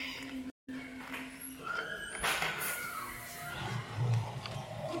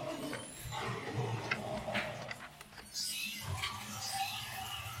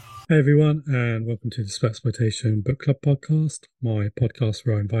Hey everyone, and welcome to the Splatsploitation Book Club podcast, my podcast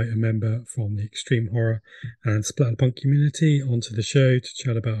where I invite a member from the extreme horror and splatterpunk community onto the show to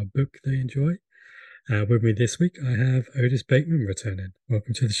chat about a book they enjoy. With me this week, I have Otis Bateman returning.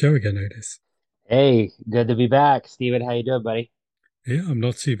 Welcome to the show again, Otis. Hey, good to be back. Steven, how you doing, buddy? Yeah, I'm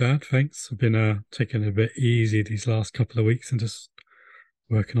not too bad, thanks. I've been taking it a bit easy these last couple of weeks and just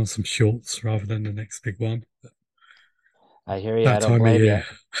working on some shorts rather than the next big one. I hear you. I That don't time of blame you.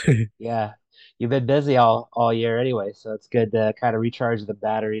 year. Yeah, you've been busy all year anyway, so it's good to kind of recharge the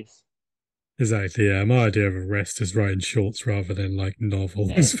batteries. Exactly, yeah. My idea of a rest is writing shorts rather than like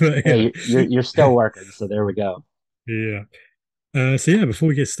novels, Hey, but hey, yeah. you're still working, so there we go. Yeah. Before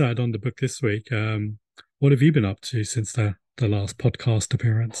we get started on the book this week, what have you been up to since the last podcast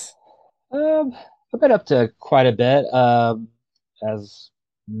appearance? Um, I've been up to quite a bit. As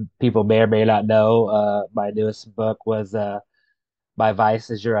people may or may not know, my newest book was My Vice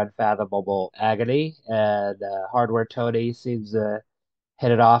is Your Unfathomable Agony, and Hardware Tony seems to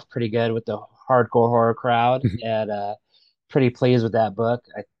hit it off pretty good with the hardcore horror crowd, and pretty pleased with that book.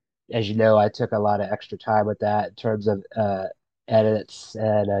 As you know, I took a lot of extra time with that in terms of edits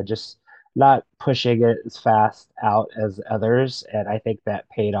and just not pushing it as fast out as others, and I think that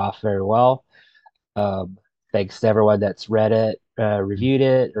paid off very well. Um, Thanks to everyone that's read it, reviewed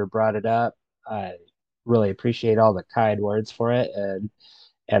it, or brought it up. I really appreciate all the kind words for it,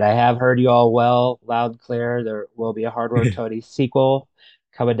 and I have heard you all well, loud and clear. There will be a Hardware Tony sequel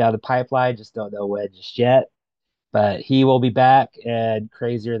coming down the pipeline. Just don't know when just yet. But he will be back and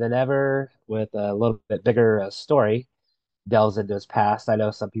crazier than ever with a little bit bigger story. Delves into his past. I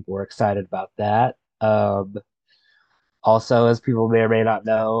know some people were excited about that. Also, as people may or may not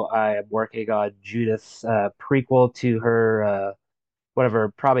know, I am working on Judith's prequel to her one of her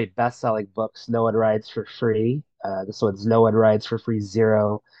probably best-selling books, No One Rides for Free. This one's No One Rides for Free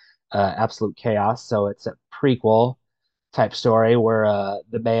Zero, Absolute Chaos. So it's a prequel type story where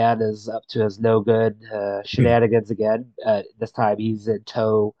the man is up to his no good shenanigans again. This time he's in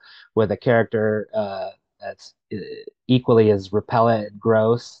tow with a character that's equally as repellent and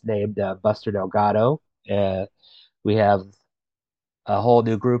gross named Buster Delgado. Uh, we have a whole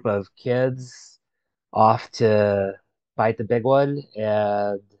new group of kids off to fight the big one.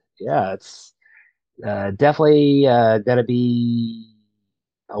 And yeah, it's definitely gonna be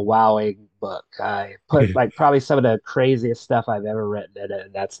a wowing book. I put like probably some of the craziest stuff I've ever written in it,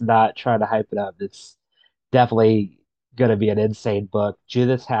 and that's not trying to hype it up. It's definitely gonna be an insane book.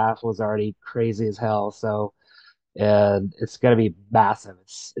 Judith's half was already crazy as hell, so and it's gonna be massive.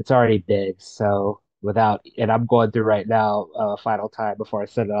 It's already big, so without and I'm going through right now final time before I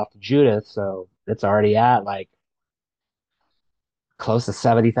send it off to Judith, so it's already at like close to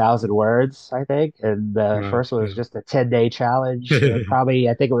 70,000 words, I think. And the Wow, first one was yeah. just a 10-day challenge. Probably,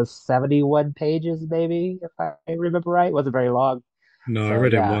 I think it was 71 pages, maybe, if I remember right. It wasn't very long. No, I So,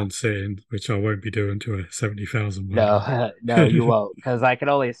 read it in yeah, one sitting, which I won't be doing to a 70,000 word one. no, no, you won't, because I can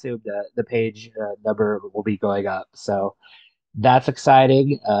only assume that the page number will be going up. So that's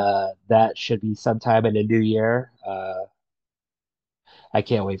exciting. That should be sometime in the new year. I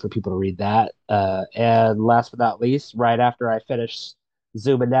can't wait for people to read that. And last but not least, right after I finish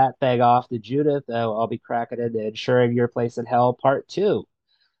zooming that thing off to Judith, I'll be cracking into Ensuring Your Place in Hell Part 2 Yeah.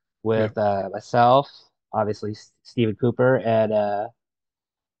 with myself, obviously Stephen Cooper,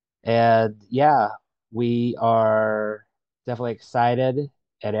 and yeah, we are definitely excited.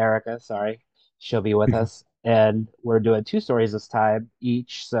 And Erica, sorry, she'll be with us. And we're doing two stories this time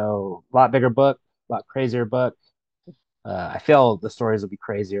each, so a lot bigger book, a lot crazier book. I feel the stories will be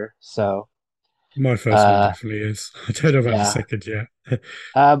crazier. So My first one Uh, definitely is. I don't know about the yeah. second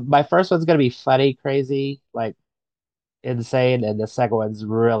yet. My first one's gonna be funny, crazy, like insane, and the second one's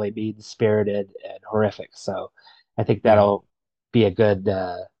really mean spirited and horrific. So I think Yeah. that'll be a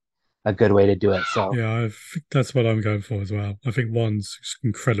good way to do it. So Yeah, I think that's what I'm going for as well. I think one's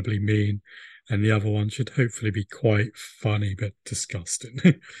incredibly mean, and the other one should hopefully be quite funny but disgusting.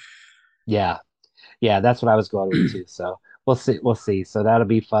 yeah, yeah, that's what I was going with too. So we'll see, we'll see. So that'll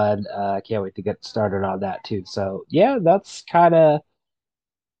be fun. I can't wait to get started on that too. So yeah, that's kind of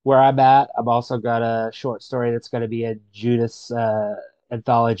where I'm at. I've also got a short story that's going to be in Judas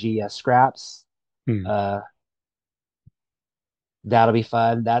anthology Scraps. Hmm. Uh, That'll be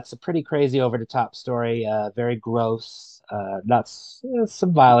fun. That's a pretty crazy over the top story. Very gross. Not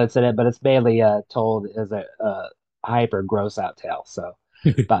some violence in it, but it's mainly told as a hyper gross out tale. So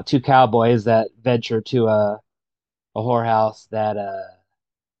about two cowboys that venture to a whorehouse that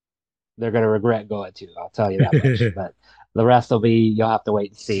they're going to regret going to. I'll tell you that much. But the rest will be you'll have to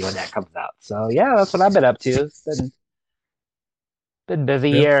wait and see when that comes out. So yeah, that's what I've been up to. It's been busy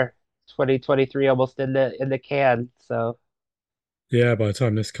Yeah. year. 2023 almost in the can. So Yeah, by the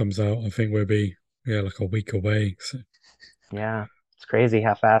time this comes out, I think we'll be yeah like a week away. So yeah, it's crazy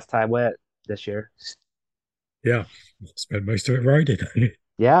how fast time went this year. yeah, I'll spend most of it riding.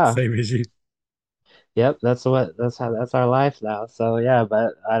 Yeah. Same as you. Yep, that's our life now. So yeah,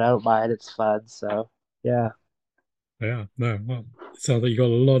 but I don't mind. It's fun. So yeah. Yeah, no, well, it sounds like you got a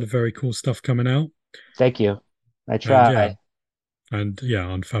lot of very cool stuff coming out, Thank you. I and yeah,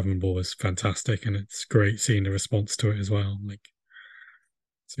 try. Unfathomable is fantastic, and it's great seeing the response to it as well. Like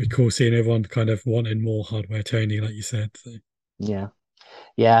it's really cool seeing everyone kind of wanting more hardware Tony, like you said. So. Yeah.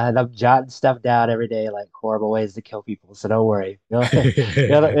 Yeah, and I'm jotting stuff down every day, like horrible ways to kill people. So don't worry.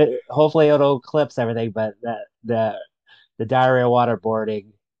 Hopefully it'll eclipse everything, but the diarrhea waterboarding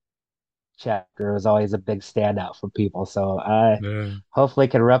chapter is always a big standout for people. So I Yeah, hopefully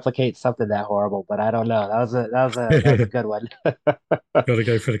can replicate something that horrible, but I don't know. That was a good one. got to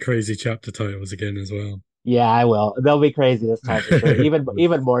go for the crazy chapter titles again as well. Yeah, I will. They'll be crazy this time for sure.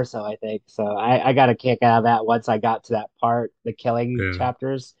 Even more so, I think. So I got a kick out of that once I got to that part, the killing Yeah,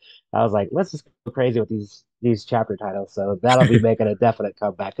 chapters. I was like, let's just go crazy with these chapter titles. So that'll be making a definite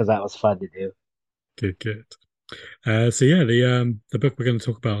comeback because that was fun to do. good, good. So yeah, the book we're going to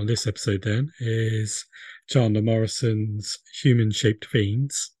talk about on this episode then is Chandler Morrison's Human Shaped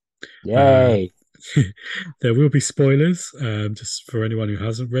Fiends. Uh, Yay. there will be spoilers, just for anyone who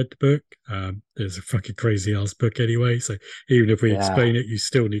hasn't read the book. There's a fucking crazy ass book anyway, so even if we Yeah. explain it, you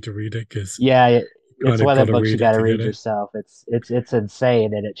still need to read it because Yeah, you it's kind of one got of the to books you read got it to to get read it. yourself. It's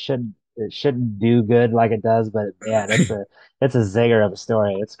insane and it shouldn't do good like it does, but man, it's a zinger of a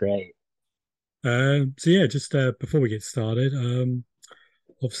story. It's great. So yeah, just before we get started,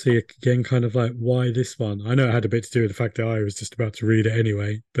 obviously again, kind of like why this one? I know it had a bit to do with the fact that I was just about to read it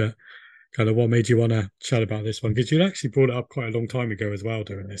anyway, but kind of what made you want to chat about this one? Because you actually brought it up quite a long time ago as well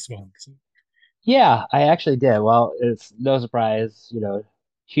during this one. So. Yeah, I actually did. Well, it's no surprise,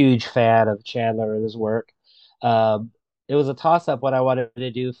 huge fan of Chandler and his work. Um, it was a toss-up what I wanted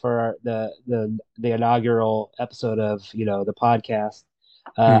to do for the inaugural episode of, the podcast.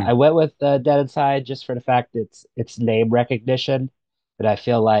 Hmm. I went with Dead Inside just for the fact it's name recognition. But I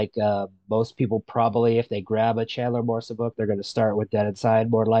feel like most people probably, if they grab a Chandler Morrison book, they're going to start with Dead Inside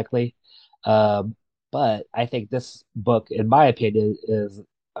more likely. Um, but I think this book, in my opinion, is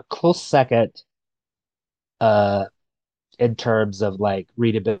a close second uh in terms of like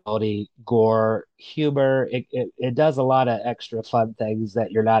readability, gore, humor. It does a lot of extra fun things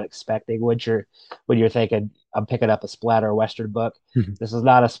that you're not expecting when you're thinking I'm picking up a splatter Western book. This is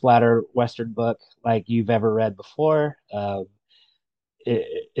not a splatter Western book like you've ever read before.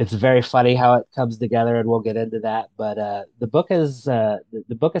 It's very funny how it comes together, and we'll get into that. But the book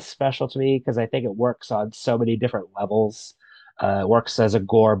is special to me because I think it works on so many different levels. It works as a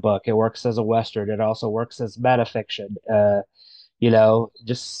gore book. It works as a Western. It also works as metafiction.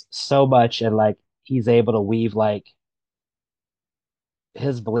 Just so much, and like he's able to weave like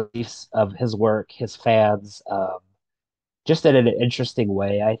his beliefs of his work, his fans, just in an interesting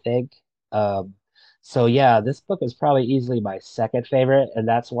way, I think. Um, so yeah, this book is probably easily my second favorite, and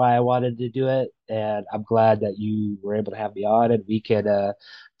that's why I wanted to do it. And I'm glad that you were able to have me on, and we could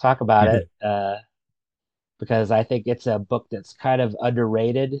talk about it because I think it's a book that's kind of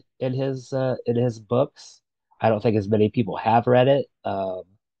underrated in his books. I don't think as many people have read it.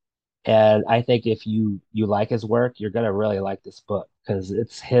 And I think if you like his work, you're gonna really like this book because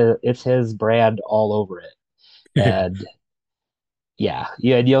it's his brand all over it. And yeah,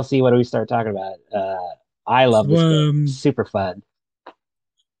 and you'll see when we start talking about it. I love so, this book. Super fun.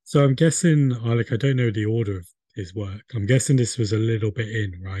 so I'm guessing, I don't know the order of his work. I'm guessing this was a little bit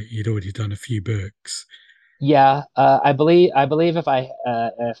in, right? He'd already done a few books. Yeah, I believe if I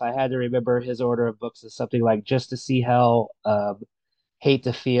had to remember his order of books is something like Just to See Hell, Hate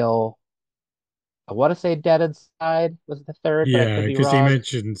to Feel. I want to say Dead Inside was the third, but I Yeah, could be because he wrong.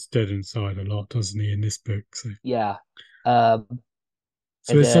 mentions Dead Inside a lot, doesn't he, in this book? So, Yeah. Um,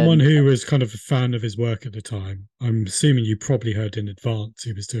 so and as someone then who was kind of a fan of his work at the time, I'm assuming you probably heard in advance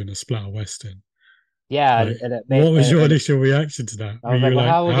he was doing a splatter western. yeah, Like, and it made what was your and initial reaction to that? I Were was like, you well, like,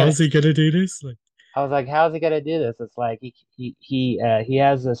 how are we gonna? how's he gonna do this? Like, I was like, how's he gonna do this? It's like he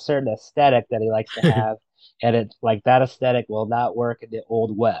has a certain aesthetic that he likes to have, and it like that aesthetic will not work in the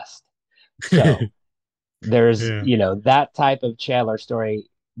old West. So there's yeah. that type of Chandler story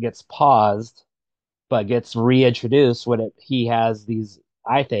gets paused, but gets reintroduced when he has these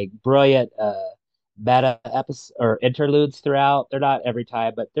I think brilliant meta episodes or interludes throughout. They're not every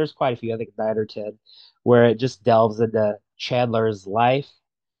time, but there's quite a few. I think 9 or 10, where it just delves into Chandler's life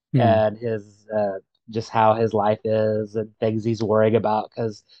Hmm. and his just how his life is and things he's worrying about.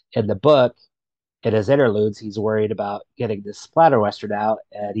 Because in the book, in his interludes, he's worried about getting this splatter western out,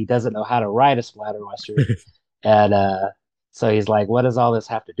 and he doesn't know how to write a splatter western. And so he's like, "What does all this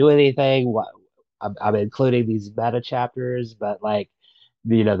have to do with anything? What I'm including these meta chapters, but like,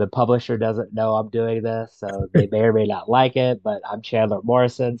 the publisher doesn't know I'm doing this, so they may or may not like it. But I'm Chandler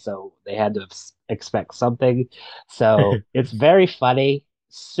Morrison, so they had to expect something. So it's very funny,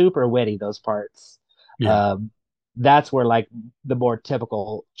 super witty, those parts. Yeah. Um, that's where like the more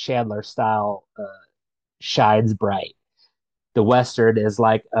typical Chandler style shines bright. The Western is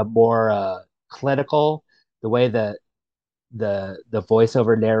like a more clinical. The way that the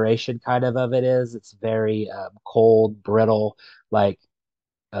voiceover narration kind of it is, it's very cold, brittle, like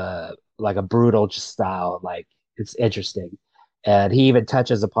like a brutal style. Like it's interesting, and he even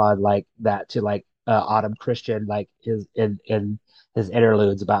touches upon like that to like Autumn Christian, like his in his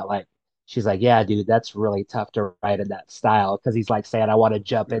interludes about like she's like, yeah, dude, that's really tough to write in that style because he's like saying I want to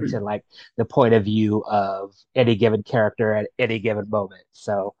jump into like the point of view of any given character at any given moment.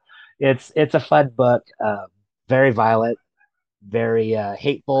 So it's a fun book, very violent, very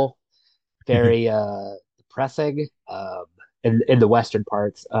hateful, very depressing. In the western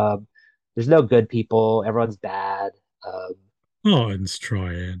parts, there's no good people. Everyone's bad. Um, Martin's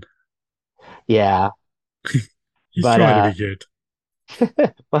trying. yeah, He's but trying to be good.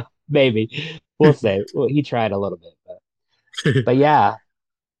 well, maybe we'll say. Well, he tried a little bit, but yeah.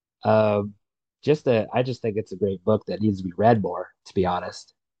 Um, I just think it's a great book that needs to be read more. To be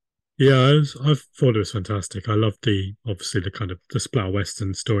honest. Yeah, I thought it was fantastic. I loved the obviously the kind of the splatter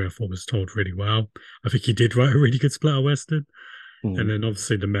western story. I thought was told really well. I think he did write a really good splatter western, and Hmm. then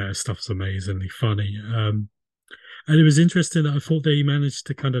obviously the meta stuff's amazingly funny. And it was interesting that I thought that he managed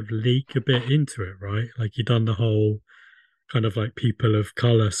to kind of leak a bit into it, right? Like he done the whole kind of like people of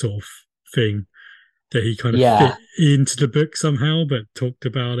color sort of thing that he kind of fit Yeah, into the book somehow, but talked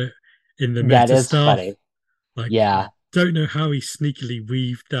about it in the that meta is stuff. funny. Like I Yeah, don't know how he sneakily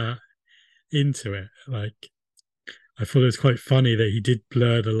weaved that into it. Like I thought it was quite funny that he did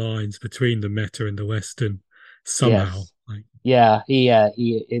blur the lines between the meta and the western somehow. yes. Like Yeah,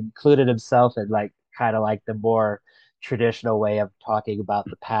 he included himself in like kind of like the more traditional way of talking about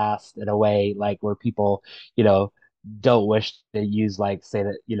the past in a way like where people, you know, don't wish to use like say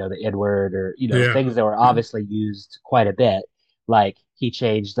that, the N word or, yeah, things that were obviously used quite a bit. Like he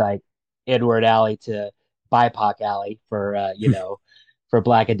changed like N word alley to BIPOC alley for for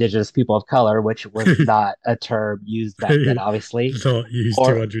Black Indigenous people of color, which was not a term used back then, obviously. not used Or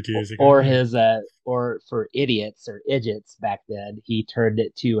 200 years ago. or Yeah, his or for idiots or idiots back then, he turned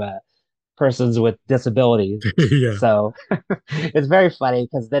it to persons with disabilities. yeah, So it's very funny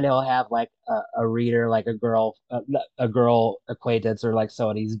because then he'll have like a reader, like a girl acquaintance or like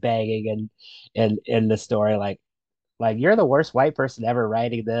someone he's banging, and in the story, like you're the worst white person ever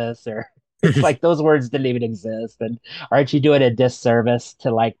writing this, or it's like those words didn't even exist, and aren't you doing a disservice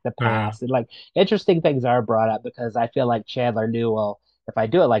to like the uh, past? And like interesting things are brought up because I feel like Chandler knew, well, if I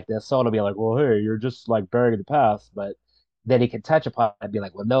do it like this, someone will be like, well, hey, you're just like burying the past. But then he can touch upon it and be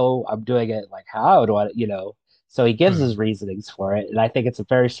like, well, no, I'm doing it like how I would want it, so he gives uh, his reasonings for it, and I think it's a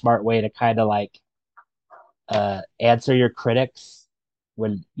very smart way to kind of like answer your critics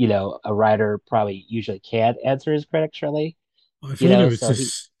when a writer probably usually can't answer his critics really. I thought it was So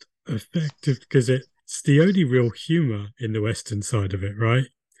he, just effective because it's the only real humor in the western side of it, right?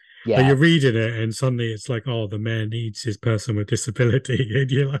 Like yeah, you're reading it and suddenly it's like, oh, the man needs his person with disability,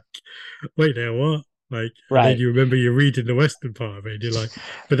 and you're like, wait there, what? Like, and then right, you remember you're reading the western part of it, and you're like,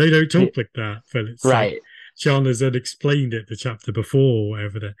 but they don't talk like that. But it's like right. Chandler's had explained it the chapter before, or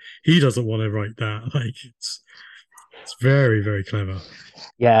whatever. That he doesn't want to write that. Like, it's very very clever.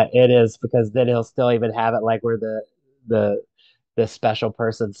 Yeah, it is because then he'll still even have it like where the the special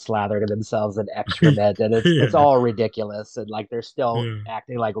person slathering themselves in excrement, and it's Yeah, all ridiculous, and like they're still yeah.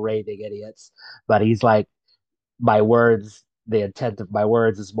 acting like raving idiots. But he's like, my words, the intent of my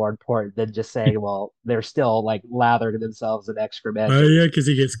words is more important than just saying, well, they're still like lathering themselves in excrement, Oh or yeah, because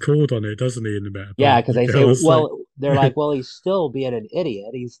he gets called on it, doesn't he, in the better yeah, part? because The they say, girl is like, well, they're like, well, he's still being an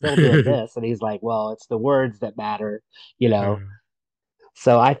idiot. He's still doing this. And he's like, well, it's the words that matter, you know? uh,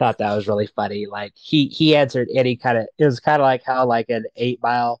 So I thought that was really funny. Like he answered any kind of, it was kind of like how like an 8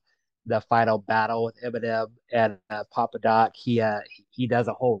 Mile, the final battle with Eminem and Papa Doc, he does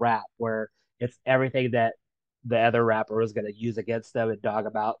a whole rap where it's everything that the other rapper was gonna use against them and dog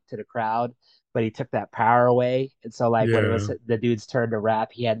him out to the crowd, but he took that power away. And so like when it was yeah. the dude's turn to rap,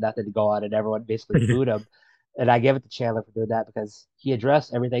 he had nothing to go on and everyone basically booed him. And I give it to Chandler for doing that because he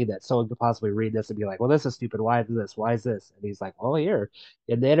addressed everything that someone could possibly read this and be like, well, this is stupid. Why is this? Why is this? And he's like, well, here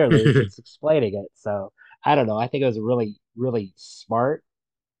in the interludes, it's explaining it. So I don't know. I think it was a really, really smart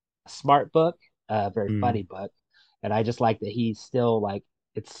book, very Mm. funny book. And I just like that he's still like,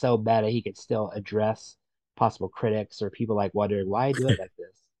 it's so meta, he could still address possible critics or people like wondering why I do it like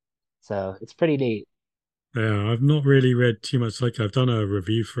this. So it's pretty neat. Yeah, I've not really read too much. Like I've done a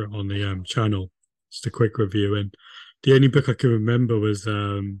review for it on the channel, just a quick review, and the only book I can remember was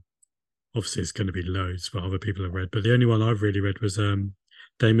obviously it's going to be loads what other people have read, but the only one I've really read was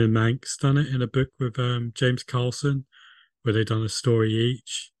Damon Manx done it in a book with James Carlson, where they done a story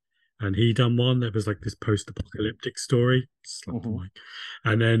each, and he done one that was like this post-apocalyptic story. Slap the Hmm. mic.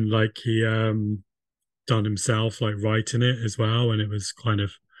 And then like he done himself like writing it as well, and it was kind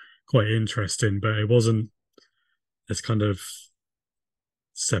of quite interesting, but it wasn't as kind of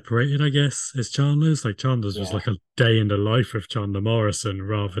separated, I guess, as Chandler's. Like Chandler's was Yeah. like a day in the life of Chandler Morrison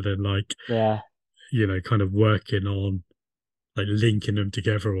rather than like, Yeah. kind of working on like linking them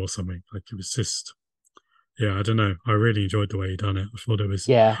together or something. Like it was just, yeah, I don't know. I really enjoyed the way he done it. I thought it was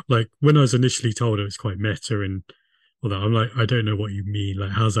Yeah. like when I was initially told it was quite meta and all that, I'm like, I don't know what you mean.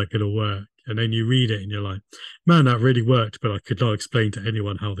 Like, how's that going to work? And then you read it and you're like, man, that really worked, but I could not explain to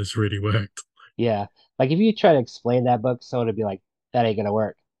anyone how this really worked. Yeah. Like if you try to explain that book, someone would be like, that ain't gonna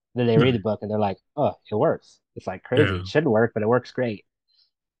work. Then they No, read the book and they're like, oh, it works. It's like crazy. yeah, It shouldn't work, but it works great.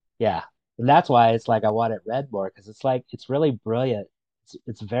 Yeah. And that's why it's like I want it read more because it's like it's really brilliant.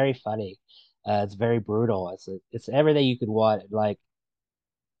 It's very funny. It's very brutal. It's everything you could want in like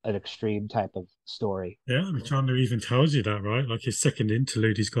an extreme type of story. yeah. I mean, Chandler even tells you that, right? Like his second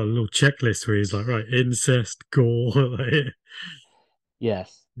interlude, he's got a little checklist where he's like, right, incest, gore. Like,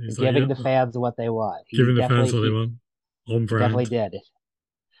 Yes. he's like, Giving yep, the fans what they want. giving the fans what they want, on He definitely brand. did.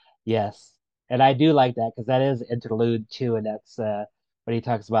 Yes. And I do like that because that is interlude too, and that's when he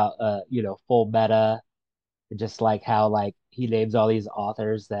talks about full meta and just like how like he names all these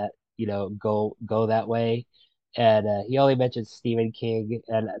authors that, go that way. And he only mentions Stephen King,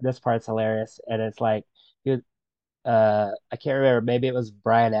 and this part's hilarious. And it's like he was, I can't remember, maybe it was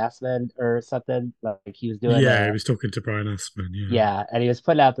Brian Assman or something. Like he was doing Yeah, he was talking to Brian Asman. Yeah, yeah, and he was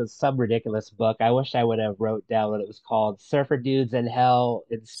putting out this some ridiculous book. I wish I would have wrote down what it was called, Surfer Dudes in Hell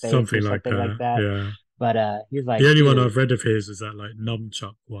in Space or something like something like that. that. Yeah. But he's The like, only one dude, I've read of his is that like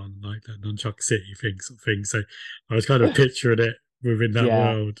Nunchuck one, like that Nunchuck City thing, sort of thing. So I was kind of picturing it within that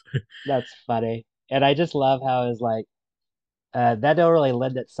yeah, world. that's funny. And I just love how it's like that don't really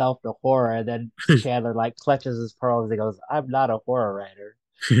lend itself to horror. And then Chandler like clutches his pearls and he goes, I'm not a horror writer.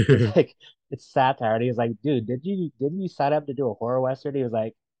 He's like, it's satire. And he's like, dude, didn't you sign up to do a horror western? He was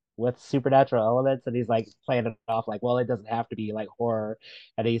like, with supernatural elements, and he's like playing it off like, well, it doesn't have to be like horror.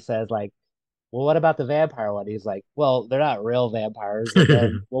 And he says like, well, what about the vampire one? He's like, well, they're not real vampires. And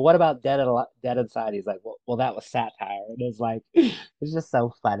then, well, what about Dead Inside? He's like, well, that was satire. And it's like, it's just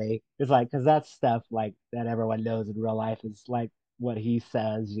so funny. It's like, because that's stuff like that everyone knows in real life is like what he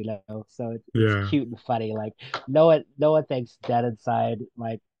says, you know. So it's Yeah. cute and funny. Like no one thinks Dead Inside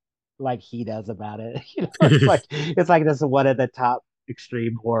like he does about it. It's like this one of the top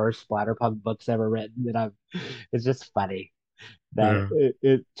extreme horror splatterpunk books ever written, and it's just funny that Yeah.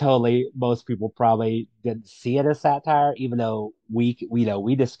 it totally most people probably didn't see it as satire, even though we know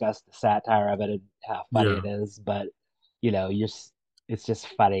we discussed the satire of it and how funny Yeah. it is, but it's just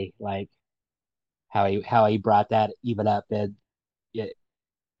funny like how he brought that even up it,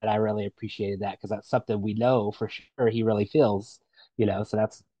 and I really appreciated that because that's something we know for sure he really feels, so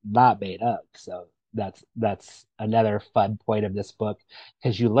that's not made up. So that's another fun point of this book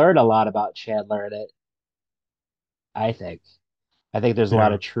because you learn a lot about Chandler in it, I think. I think there's a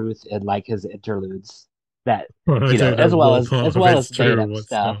lot Yeah. of truth in like his interludes that, Well, I don't know as well what as part as of well it's as made true and up what's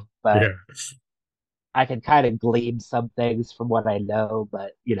stuff, not. but Yeah. I can kind of glean some things from what I know,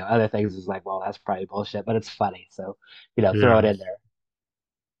 but other things is like, well, that's probably bullshit, but it's funny. So, throw Yeah. it in there.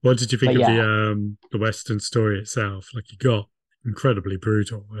 What did you think But of yeah. the Western story itself? Like, you got incredibly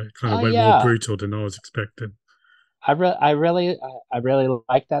brutal. It kind of Oh went more yeah. brutal than I was expecting. I really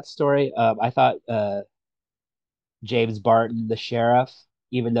like that story. I thought James Barton, the sheriff,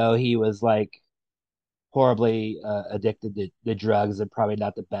 even though he was like horribly addicted to drugs and probably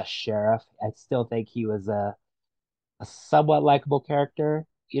not the best sheriff, I still think he was a somewhat likable character.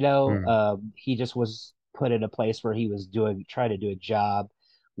 Hmm. He just was put in a place where he was trying to do a job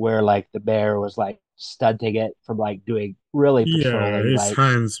where like the mayor was like stunting it from like doing really Yeah, patrolling his like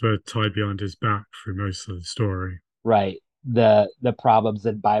hands were tied behind his back through most of the story. right the problems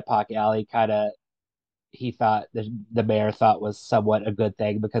in BIPOC Alley kind of he thought the mayor thought was somewhat a good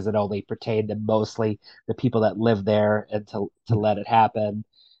thing because it only pertained to mostly the people that lived there and to let it happen,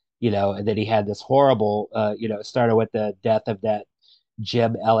 and then he had this horrible, it started with the death of that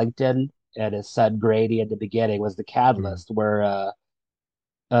Jim Ellington and his son Grady in the beginning was the Mm. catalyst where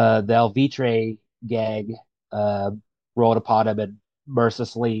the El Vitre gang uh, rolled upon him and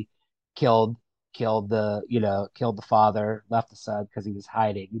mercilessly killed killed the father, left the son because he was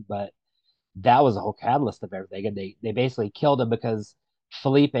hiding. But that was the whole catalyst of everything, and they basically killed him because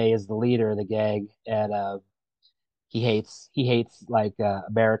Felipe is the leader of the gang, and he hates like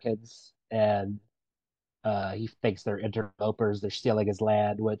Americans, and he thinks they're interlopers, they're stealing his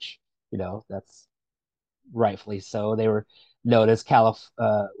land, which that's rightfully so. They were known as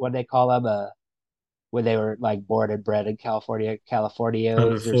what do they call them? When they were like born and bred in California,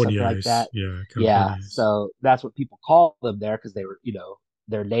 Californios or something like Californios, that. yeah, Yeah, Californios. so that's what people call them there because they were,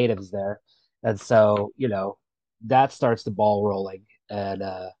 they're natives there. And so, that starts the ball rolling. And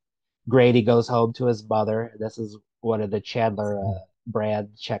Grady goes home to his mother. And this is one of the Chandler brand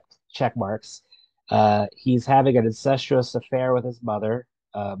check marks. He's having an incestuous affair with his mother.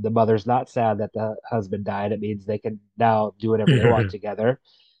 The mother's not sad that the husband died. It means they can now do whatever they want Yeah, together.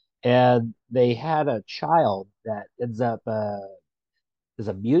 And they had a child that ends up is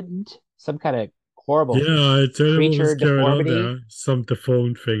a mutant, some kind of horrible yeah. I don't know what was creature going on deformity, there. Some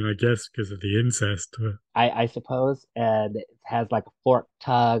deformed thing, I guess, because of the incest. But I suppose, and it has like a forked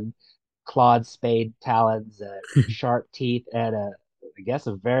tongue, clawed spade talons, sharp teeth, and I guess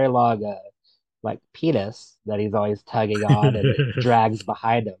a very long like penis that he's always tugging on, and it drags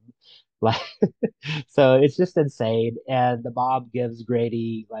behind him. Like, so it's just insane. And the mom gives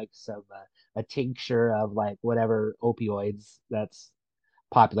Grady like some a tincture of like whatever opioids that's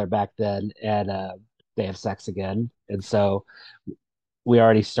popular back then, and they have sex again. And so we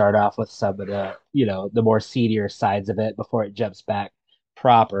already start off with some of the the more seedier sides of it before it jumps back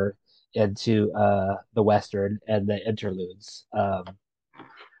proper into the western and the interludes.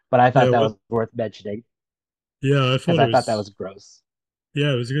 But I yeah, thought that was worth mentioning yeah, I because thought it I thought that was. was gross.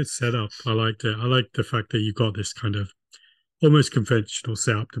 Yeah, it was a good setup. I liked it. I liked the fact that you got this kind of almost conventional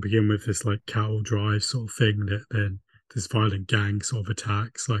setup to begin with, this like cattle drive sort of thing that then this violent gang sort of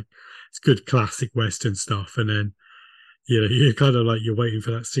attacks. Like it's good classic Western stuff. And then, you're kind of like you're waiting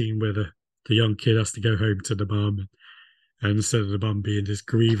for that scene where the young kid has to go home to the mum and instead of the mum being just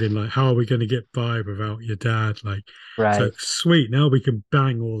grieving, like, how are we going to get by without your dad? Like, it's like, Right. sweet, now we can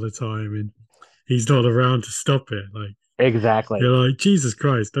bang all the time and he's not around to stop it. Like, Exactly. you're like, Jesus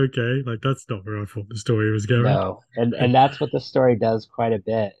Christ, okay. Like, that's not where I thought the story was going. No. And that's what the story does quite a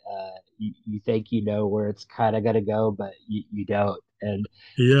bit. You think you know where it's kind of gonna go, but you don't. And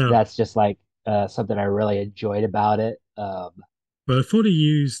Yeah. that's just like something I really enjoyed about it. But I thought he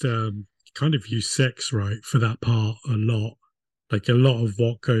used, kind of used sex, right, for that part a lot. Like, a lot of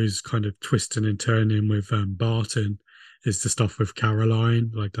what goes kind of twisting and turning with Barton is the stuff with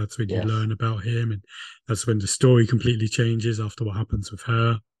Caroline. Like, that's when you Yes. learn about him. And that's when the story completely changes after what happens with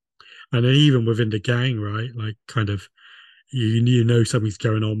her. And then even within the gang, right? Like kind of you know something's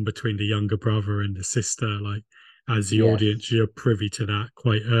going on between the younger brother and the sister. Like as the Yes. audience, you're privy to that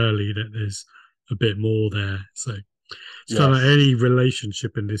quite early that there's a bit more there. So it's kind of like Yes. any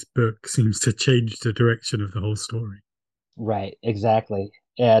relationship in this book seems to change the direction of the whole story. Right. Exactly.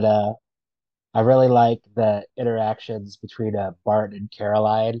 And I really like the interactions between Bart and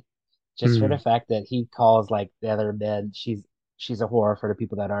Caroline, just for the Hmm. fact that he calls like the other men, she's a whore for the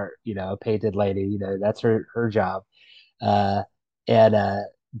people that aren't, a painted lady, that's her job. Uh, and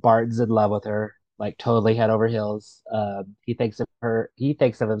Barton's in love with her, like totally head over heels. He thinks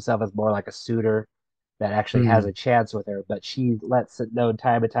of himself as more like a suitor that actually has a Hmm. chance with her, but she lets it know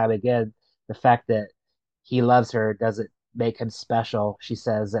time and time again the fact that he loves her doesn't make him special. She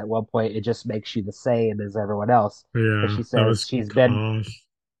says at one point it just makes you the same as everyone else. Because Yeah, she that says was she's been harsh.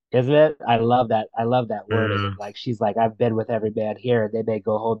 isn't it? I love that. I love that wording. Yeah, Like she's like, I've been with every man here, and they may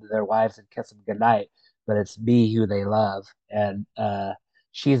go home to their wives and kiss them goodnight, but it's me who they love. And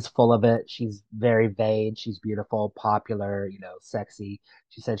she's full of it. She's very vain. She's beautiful, popular, sexy.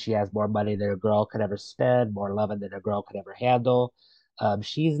 She said she has more money than a girl could ever spend, more loving than a girl could ever handle.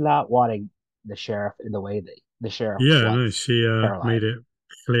 She's not wanting the sheriff in the way that the sheriff yeah. No, wants she made Caroline. it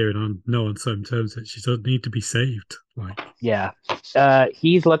clear and on no uncertain terms that she doesn't need to be saved. Like, Yeah.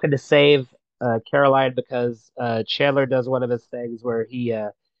 He's looking to save Caroline because Chandler does one of his things where he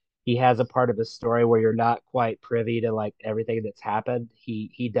has a part of his story where you're not quite privy to like everything that's happened.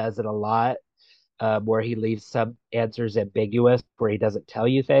 He does it a lot, where he leaves some answers ambiguous, where he doesn't tell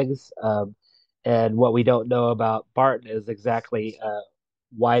you things. And what we don't know about Barton is exactly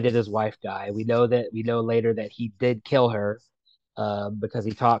why did his wife die? We know later that he did kill her, because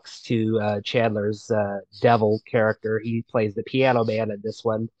he talks to Chandler's devil character. He plays the piano man in this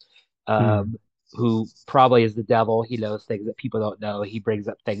one, Hmm. um, who probably is the devil. He knows things that people don't know. He brings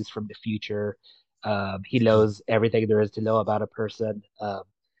up things from the future. He knows everything there is to know about a person.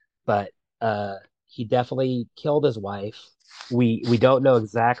 But uh, he definitely killed his wife. We don't know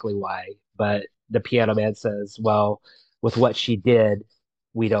exactly why, but the piano man says, "Well, with what she did,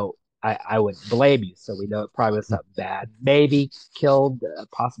 we don't. I wouldn't blame you." So we know it probably was something bad. Maybe killed a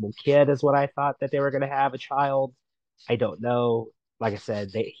possible kid is what I thought, that they were going to have a child. I don't know. Like I said,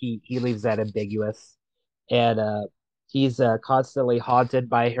 he leaves that ambiguous, and he's constantly haunted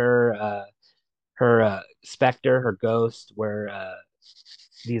by her specter, her ghost, where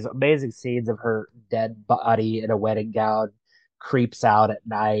these amazing scenes of her dead body in a wedding gown creeps out at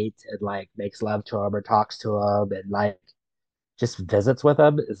night and like makes love to him or talks to him and like just visits with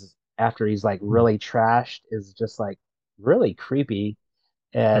him is after he's like really trashed is just like really creepy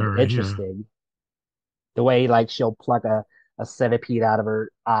and Very, yeah. interesting. The way like she'll pluck a centipede out of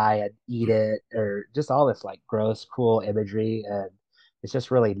her eye and eat it, or just all this like gross, cool imagery, and it's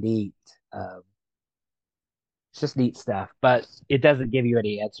just really neat. Um, it's just neat stuff, but it doesn't give you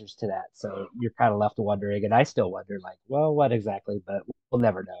any answers to that. So you're kind of left wondering, and I still wonder, like, well, what exactly? But we'll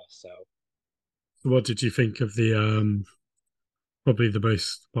never know. So, What did you think of the probably the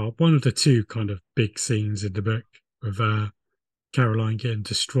most well, one of the two kind of big scenes in the book with Caroline getting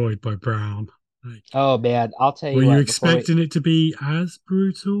destroyed by Brown? Like, oh man, I'll tell were you you what. Before we, expecting it to be as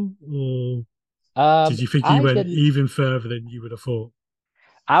brutal, or did you think he I went didn't. even further than you would have thought?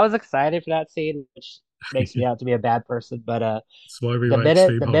 I was excited for that scene, which makes me out to be a bad person. But That's why we write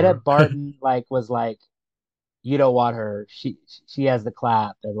extreme the horror. minute Barton like was like, you don't want her. She has the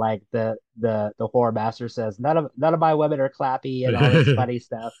clap, and like the horror master says, none of my women are clappy, and all this funny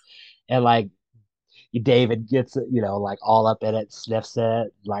stuff, and like David gets it, like all up in it, sniffs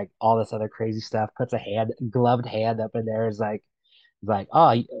it, like all this other crazy stuff, puts a gloved hand up in there, is like,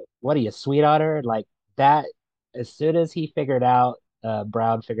 oh, what are you, sweet on her? Like that, as soon as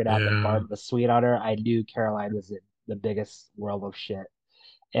Brown figured out that Yeah. Bart was sweet on her, I knew Caroline was in the biggest world of shit.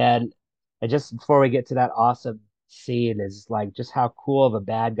 And just before we get to that awesome scene, is like just how cool of a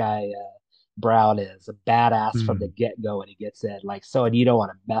bad guy Brown is, a badass from the Hmm. get-go when he gets in, like someone you don't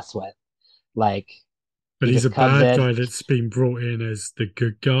want to mess with. Like But he he's a just comes bad in. guy that's been brought in as the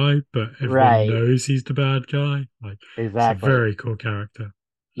good guy, but everyone Right, knows he's the bad guy. Like, it's a exactly. very cool character.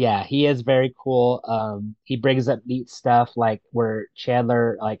 Yeah, he is very cool. He brings up neat stuff like where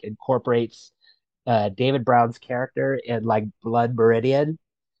Chandler like incorporates David Brown's character in like Blood Meridian,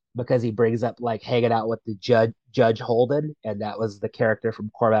 because he brings up like hanging out with the Judge Holden, and that was the character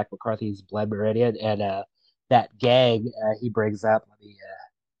from Cormac McCarthy's Blood Meridian, and that gang he brings up.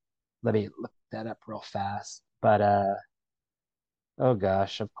 Let me look that up real fast. But oh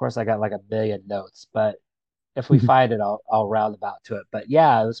gosh, of course I got like a million notes, but if we find it, I'll round about to it. But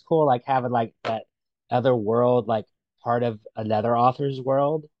yeah, it was cool like having like that other world, like part of another author's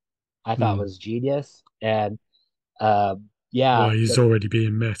world. I thought Hmm. was genius, and yeah, Well, he's already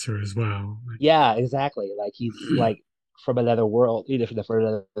being meta as well. Like, yeah, exactly. Like he's like from another world, either from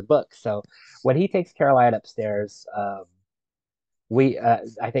another book. So when he takes Caroline upstairs, we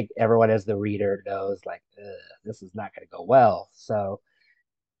I think everyone as the reader knows like this is not going to go well. So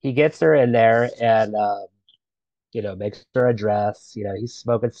he gets her in there and makes her a dress. He's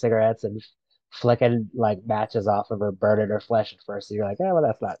smoking cigarettes and flicking like matches off of her, burning her flesh at first. So you're like, oh well,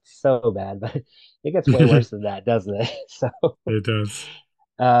 that's not so bad, but it gets way worse than that, doesn't it? So it does.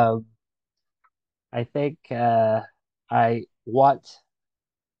 um, I think I what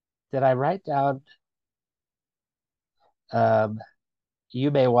did I write down? Um,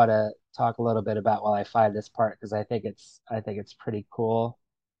 you may want to talk a little bit about while I find this part, because I think it's pretty cool.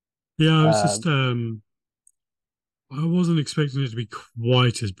 Yeah, I was just Um, I wasn't expecting it to be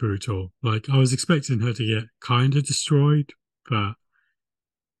quite as brutal. Like I was expecting her to get kind of destroyed, but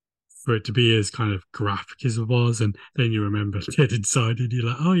for it to be as kind of graphic as it was, and then you remember Ted inside and you're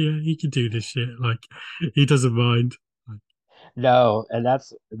like, oh yeah, he can do this shit. Like he doesn't mind. Like, no, and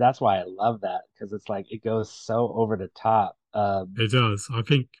that's why I love that, because it's like it goes so over the top. it does. I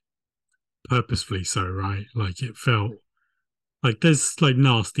think purposefully so, right? Like it felt like there's like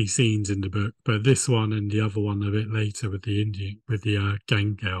nasty scenes in the book, but this one and the other one a bit later with the Indian with the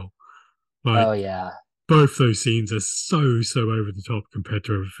gang girl, Oh like yeah. both those scenes are so over the top compared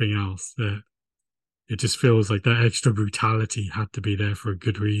to everything else that it just feels like that extra brutality had to be there for a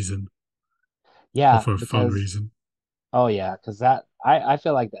good reason or Yeah, for a fun because reason. oh yeah, because that I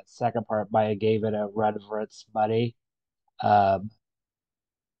feel like that second part might have gave it a run for its money. Um,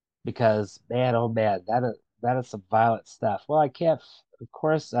 because man, oh man, that is some violent stuff. Well, I can't, of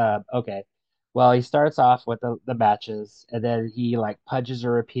course. Okay, well, he starts off with the matches, and then he like punches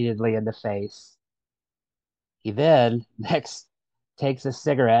her repeatedly in the face. He then next takes a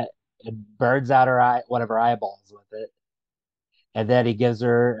cigarette and burns out one of her eyeballs with it, and then he gives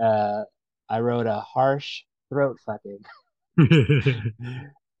her, I wrote a harsh throat fucking.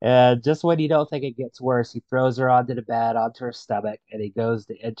 And just when you don't think it gets worse, he throws her onto the bed, onto her stomach, and he goes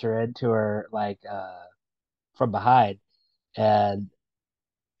to enter into her like from behind. And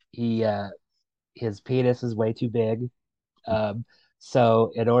he his penis is way too big. Um,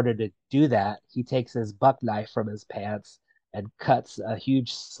 so in order to do that, he takes his buck knife from his pants and cuts a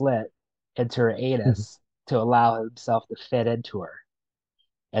huge slit into her anus to allow himself to fit into her.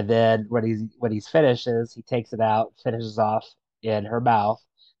 And then when he's finishes, he takes it out, finishes off in her mouth,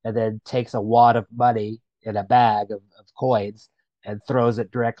 and then takes a wad of money in a bag of coins and throws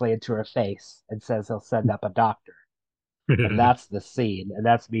it directly into her face and says he'll send up a doctor. And that's the scene, and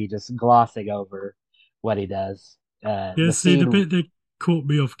that's me just glossing over what he does. Yeah, The see, the scene, bit that caught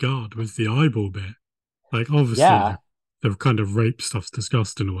me off guard was the eyeball bit. Like, obviously, yeah, the kind of rape stuff's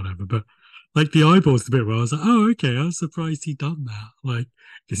disgusting or whatever, but like the eyeball's the bit where I was like, oh, okay, I was surprised he done that. Like,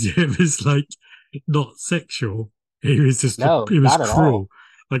 because it was like not sexual. It was just, no, it was not at all. cruel.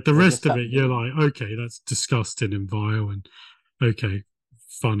 Like the It was just rest of it, something you're mean. like, okay, that's disgusting and vile and okay,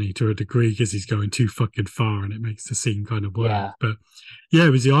 funny to a degree because he's going too fucking far and it makes the scene kind of work. Yeah, But yeah, it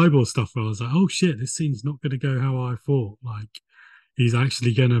was the eyeball stuff where I was like, oh shit, this scene's not going to go how I thought. Like, he's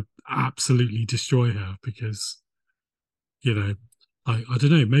actually going to absolutely destroy her because, you know, I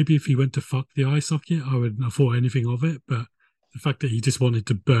don't know, maybe if he went to fuck the eye socket, I wouldn't have thought anything of it. But the fact that he just wanted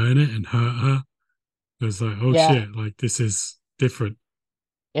to burn it and hurt her was like, oh yeah, shit, like this is different.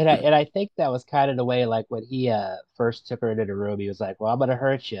 and I think that was kind of the way like when he first took her into the room, he was like, "Well, I'm gonna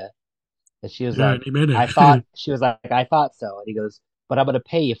hurt you," and she was Yeah, like, and he meant "I thought," it. she was like, "I thought so," and he goes, "But I'm gonna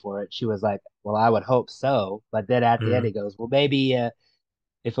pay you for it." She was like, "Well, I would hope so," but then at the end Yeah. he goes, "Well, maybe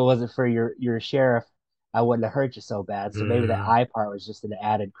if it wasn't for your sheriff, I wouldn't have hurt you so bad." So maybe the Yeah. eye part was just an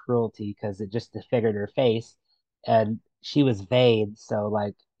added cruelty because it just disfigured her face, and she was vain, so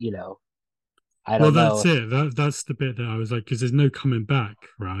like I Well, don't know that's if it. That's the bit that I was like, because there's no coming back,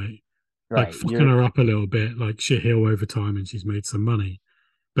 right? Like right fucking you're her up a little bit, like she'll heal over time and she's made some money.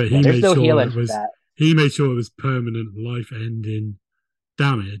 But yeah. he There's made no sure healing it for was that. he made sure it was permanent life ending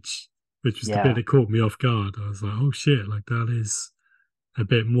damage, which was the bit Yeah. that caught me off guard. I was like, oh shit, like that is a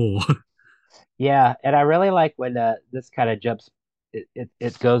bit more. Yeah, and I really like when this kind of jumps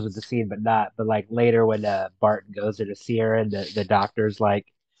it goes with the scene but not but like later when Barton goes there to see her and the doctor's like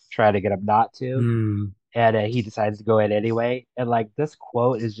trying to get him not to Hmm. and he decides to go in anyway and like this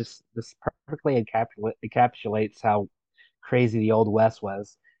quote is just this perfectly encapsulates how crazy the old West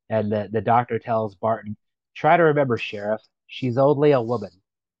was and the doctor tells Barton, "Try to remember, Sheriff, she's only a woman."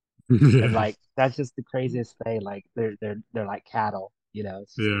 And Yeah. like that's just the craziest thing, like they're like cattle,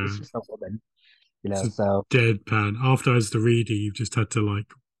 it's Yeah. just a woman, It's a so deadpan. After as the reader, you've just had to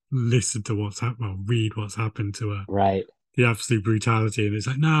like listen to what's happened, well, read what's happened to her. right. The absolute brutality, and it's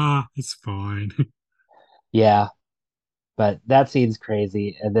like, nah, it's fine. Yeah, but that scene's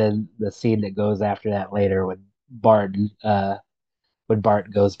crazy. And then the scene that goes after that later when Bart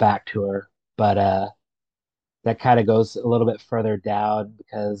goes back to her. But that kind of goes a little bit further down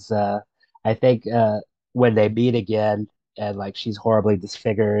because I think when they meet again and like she's horribly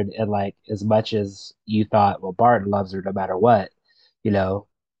disfigured and like as much as you thought, well, Bart loves her no matter what, you know,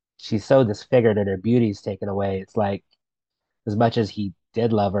 she's so disfigured and her beauty's taken away. It's like as much as he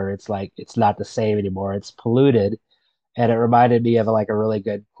did love her, it's like it's not the same anymore. It's polluted, and it reminded me of like a really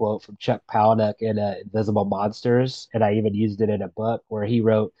good quote from Chuck Palahniuk in Invisible Monsters, and I even used it in a book where he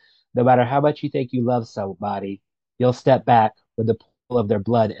wrote, "No matter how much you think you love somebody, you'll step back when the pool of their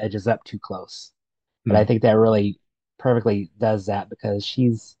blood edges up too close." And I Hmm. think that really perfectly does that because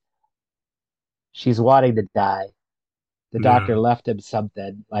she's wanting to die. The doctor Yeah. left him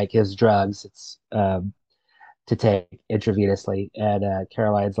something like his drugs. It's to take intravenously, and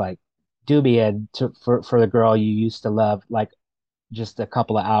Caroline's like, "Do me in for the girl you used to love, like just a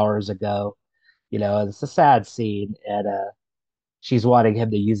couple of hours ago." It's a sad scene, and she's wanting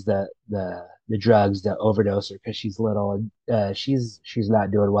him to use the drugs to overdose her because she's little, and she's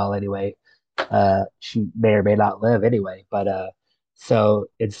not doing well anyway. She may or may not live anyway, but so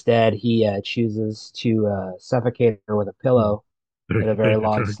instead he chooses to suffocate her with a Hmm. pillow in a very Okay, the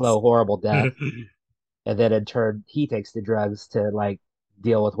long, drugs. slow, horrible death, and then in turn he takes the drugs to like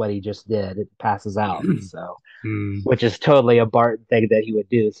deal with what he just did. It passes out, so Hmm. which is totally a Barton thing that he would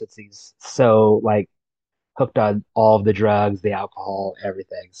do since he's so like hooked on all of the drugs, the alcohol,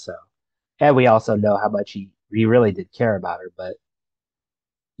 everything. So, and we also know how much he really did care about her. But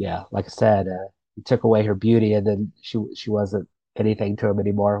yeah, like I said, he took away her beauty, and then she wasn't anything to him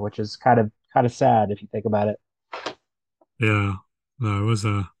anymore, which is kind of sad if you think about it. Yeah, no, it was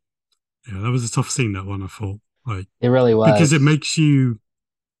a yeah, that was a tough scene. That one, I thought, like, It really because it was. makes you.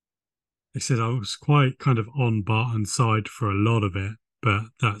 I said I was quite kind of on Barton's side for a lot of it, but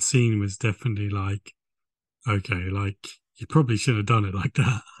that scene was definitely like, okay, like you probably shouldn't have done it like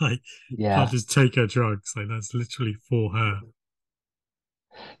that. Like, can't Yeah, just take her drugs. Like that's literally for her.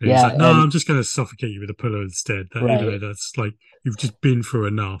 And he's yeah, like, no, and I'm just going to suffocate you with a pillow instead. That even though right, that's like you've just been through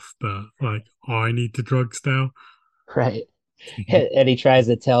enough, but like I need the drugs now. right. And he tries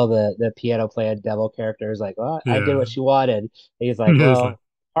to tell the piano playing devil characters like, "Well, I did Yeah, what she wanted." And he's like, it's like, "Well,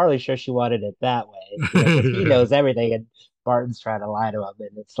 hardly sure she wanted it that way," because he yeah, knows everything, and Barton's trying to lie to him,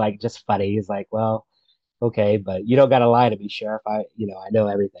 and it's like just funny. He's like, "Well, okay, but you don't got to lie to me, Sheriff. I know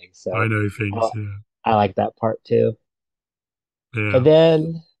everything." I So know things. I, Yeah, I like that part too. And yeah.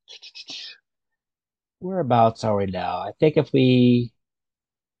 then whereabouts are we now? I think if we,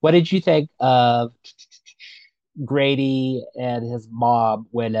 what did you think of Grady and his mom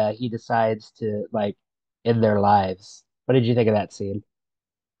when he decides to like end their lives? What did you think of that scene?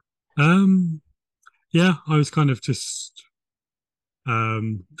 Um, yeah, I was kind of just I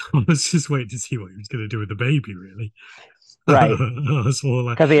was just waiting to see what he was going to do with the baby. Really, Right, I was all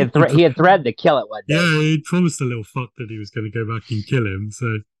like, because he had threatened to kill it one day. yeah, he promised the little fuck that he was going to go back and kill him.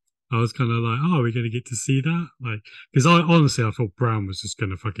 So I was kind of like, oh, are we going to get to see that? Like, because I honestly I thought Brown was just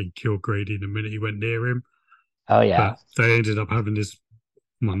going to fucking kill Grady the minute he went near him, Oh but yeah, they ended up having this,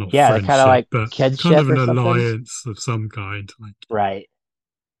 well, not yeah, they're kind of friendship, like but kind kinship of or an something. alliance of some kind. Like, Right.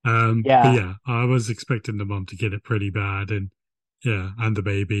 but Yeah. yeah, I was expecting the mum to get it pretty bad, and yeah, and the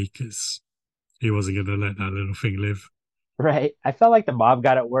baby because he wasn't going to let that little thing live. Right. I felt like the mom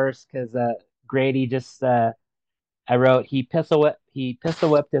got it worse because Grady just I wrote he pistol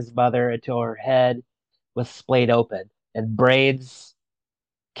whipped his mother until her head was splayed open and brains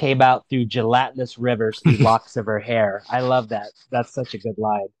came out through gelatinous rivers through locks of her hair. I love that. That's such a good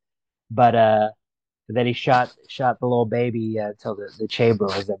line. But then he shot the little baby until the chamber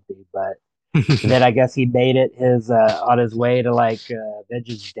was empty. But then I guess he made it his on his way to like avenge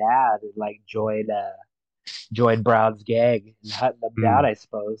his dad and like join Brown's gang and hunting them down, Mm, I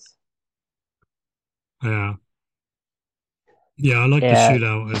suppose. yeah. Yeah, I like the And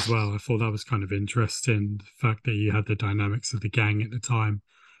shootout as well. I thought that was kind of interesting. The fact that you had the dynamics of the gang at the time,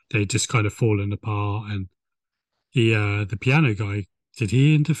 they just kind of fallen apart. And the piano guy, did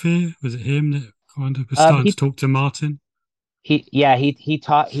he interfere? Was it him that kind of was starting to he talk to Martin? he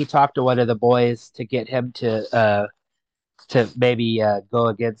talked to one of the boys to get him to maybe go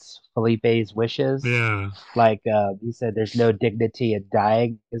against Felipe's wishes. Yeah. Like he said, there's no dignity in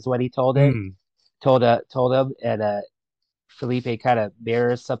dying, is what he Hmm. told him, and Felipe kind of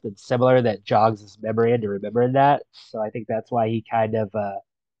mirrors something similar that jogs his memory into remembering that. So I think that's why he kind of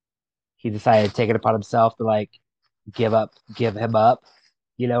he decided to take it upon himself to like give him up.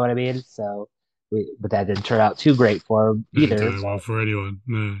 You know what I mean? So but that didn't turn out too great for him That didn't either. turn out well But for anyone.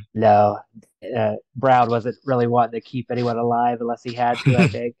 No. no, Brown wasn't really wanting to keep anyone alive unless he had to, I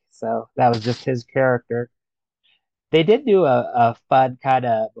think. So that was just his character. They did do a fun kind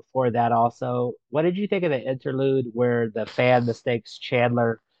of before that also. What did you think of the interlude where the fan mistakes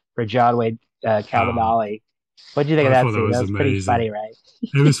Chandler for John Wayne Ah, Caminali? What did you think of I that thought that scene? That was was pretty amazing. funny, right?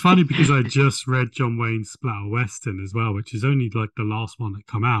 It was funny because I just read John Wayne's Splatter Western as well, which is only like the last one that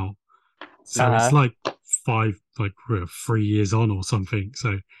come out. So it's Uh-huh. like like we're 3 years on or something.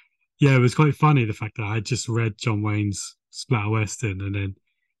 So yeah, it was quite funny the fact that I had just read John Wayne's Splatter Western and then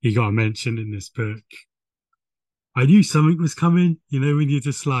he got a mention in this book. I knew something was coming, when you're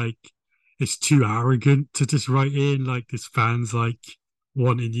just like, it's too arrogant to just write in like this fan's like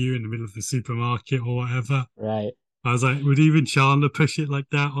wanting you in the middle of the supermarket or whatever. Right. I was like, would even Chandler push it like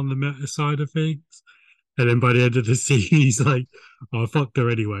that on the meta side of things? And then by the end of the scene, he's like, "Oh, I fucked her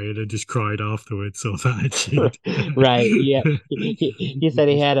anyway," and then just cried afterwards, sort of attitude. Right. Yeah. He said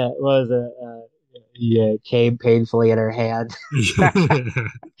he had a what was it? Yeah, came painfully in her hand.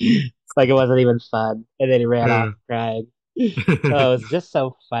 Like it wasn't even fun. And then he ran off Yeah. crying. Oh, it was just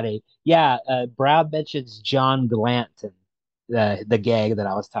so funny. Yeah, Brown mentions John Glanton, the gang that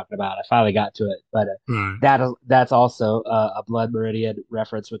I was talking about. I finally got to it, but Right. that's also a Blood Meridian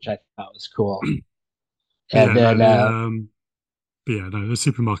reference, which I thought was cool. But And yeah, no, then the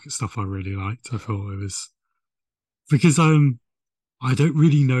supermarket stuff I really liked. I thought it was because I don't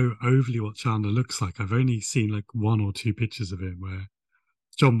really know overly what Chandler looks like. I've only seen like one or two pictures of him where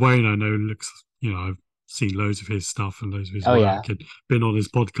John Wayne I know looks, I've seen loads of his stuff and loads of his Oh yeah, work and been on his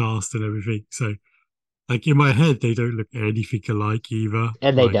podcast and everything. So like in my head, they don't look anything alike either.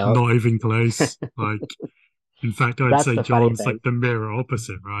 and they Like don't. not even close. Like in fact, I'd That's say the funny John's like thing. the mirror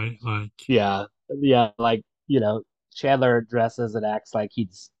opposite, right? Like Yeah, yeah, like Chandler dresses and acts like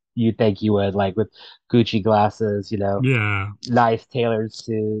you think he would, like with Gucci glasses, yeah, nice tailored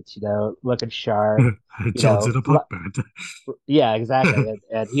suits, looking sharp, John's in a punk band. yeah, exactly.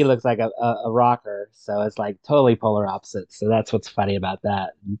 And he looks like a rocker, so it's like totally polar opposites. So that's what's funny about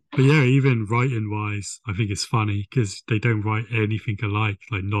that. But yeah, even writing wise, I think it's funny because they don't write anything alike,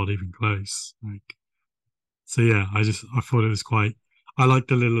 like not even close. Like, so yeah, I thought it was quite. I like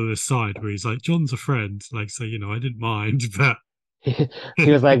the little aside where he's like, "John's a friend," like so, I didn't mind, but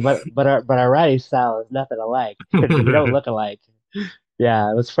He was like, but our writing style is nothing alike. We don't look alike.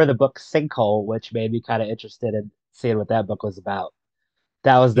 Yeah, it was for the book Sinkhole, which made me kind of interested in seeing what that book was about.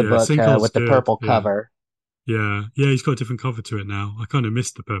 That was the yeah, book Sinkhole's with the good. purple Yeah, cover. yeah, yeah. He's got a different cover to it now. I kind of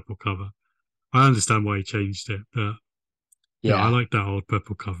missed the purple cover. I understand why he changed it, but yeah, I Yeah, like that old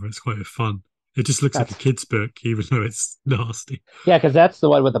purple cover. It's quite fun. It just looks like a that's kid's book, even though it's nasty. yeah, because that's the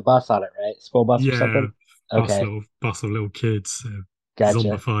one with the bus on it, right? School bus or Yeah, something. Okay, bus of little kids,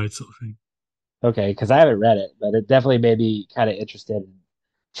 gotcha. zombified sort of thing. Okay, because I haven't read it, but it definitely made me kind of interested in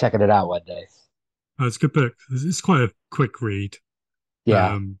checking it out one day. It's a good book. It's quite a quick read.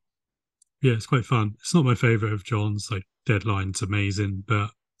 Yeah, Um, yeah, it's quite fun. It's not my favorite of John's. Like Deadline's amazing,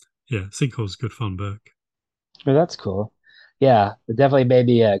 but yeah, Sinkhole's a good fun book. well, that's cool. Yeah, it definitely made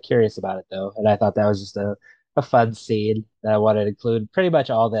me curious about it though, and I thought that was just a fun scene that I wanted to include. Pretty much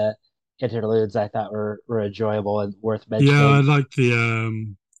all the interludes I thought were enjoyable and worth Yeah, I mentioning. like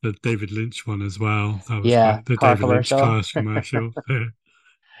the David Lynch one as well. That was Yeah, quite the car David Lynch commercial. cars commercial.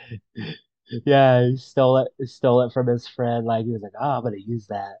 Yeah, he stole it from his friend. Like he was like, "Oh, I'm gonna use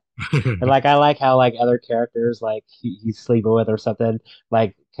that." And like I like how like other characters like he's sleeping with or something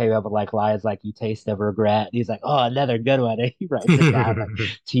like came up with like lines like "You taste of regret." And he's like, "Oh, another good one." And he writes it down like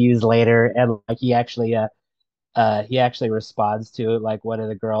to use later. And like he actually responds to like one of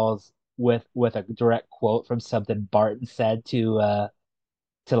the girls with a direct quote from something Barton said to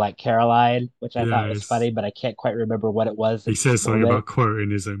like Caroline, which I thought was Yes, funny, but I can't quite remember what it was he at this says something moment. about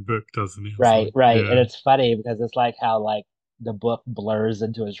quoting his own book, doesn't he, or Right, something? right. And Yeah, it's funny because it's like how like the book blurs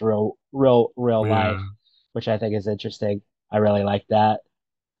into his real life, yeah. which I think is interesting. I really like that.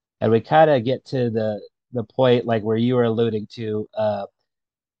 And we kind of get to the point like where you were alluding to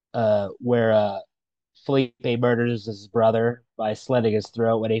where Felipe murders his brother by slitting his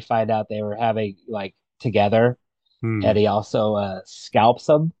throat when he find out they were having like together, and Hmm. he also scalps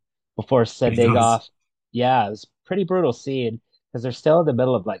him before He sending does. off. Yeah, it was a pretty brutal scene because they're still in the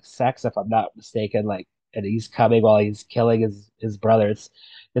middle of like sex, if I'm not mistaken. Like, and he's coming while he's killing his brother.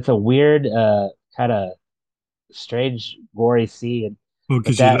 It's a weird, kind of strange, gory scene. Well,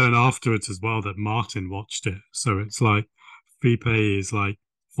 But because you that, learn afterwards as well that Martin watched it. So it's like Felipe is like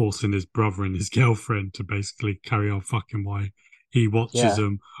forcing his brother and his girlfriend to basically carry on fucking while he watches yeah,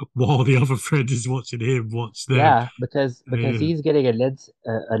 them, while the other friend is watching him watch them. yeah, because Yeah, he's getting a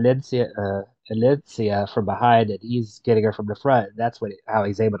from behind, and he's getting her from the front. That's how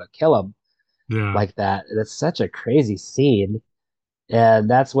he's able to kill him yeah, like that. And it's such a crazy scene. And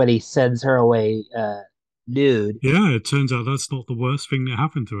that's when he sends her away nude. yeah. It turns out that's not the worst thing that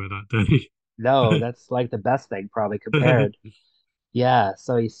happened to her that No, day. that's like the best thing probably compared. Yeah,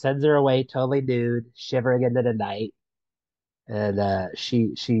 so he sends her away totally nude, shivering into the night, and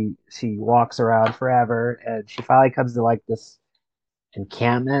she walks around forever, and she finally comes to like this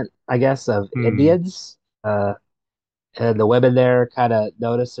encampment, I guess, of Hmm. Indians. And the women there kind of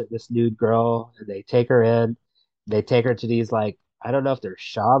notice this nude girl, and they take her in. They take her to these like I don't know if they're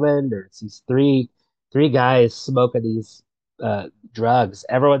shaman or it's these three guys smoking these drugs.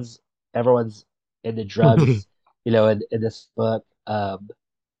 Everyone's into drugs, in this book.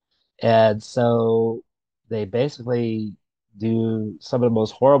 And so they basically do some of the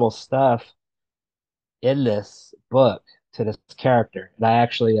most horrible stuff in this book to this character. And I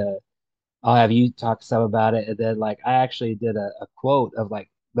actually I'll have you talk some about it. And then like I actually did a quote of like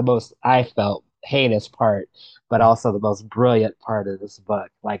the most I felt heinous part, but also the most brilliant part of this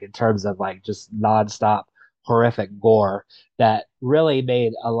book, like in terms of like just nonstop horrific gore that really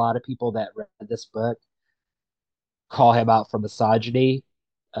made a lot of people that read this book call him out for misogyny.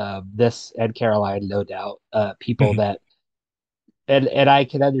 This and Caroline, no doubt. People that and I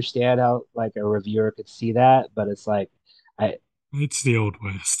can understand how like a reviewer could see that, but it's like I It's the old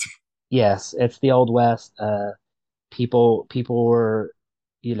west. yes, it's the old west. People were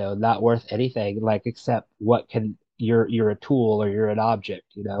not worth anything like except what can you're a tool or you're an object.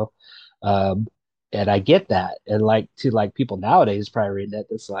 um And I get that. And like to like people nowadays probably reading it,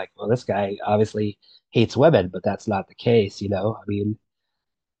 it's like, well, this guy obviously hates women, but that's not the case, you know. I mean,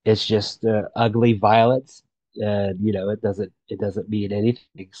 it's just ugly violence, and you know, it doesn't mean anything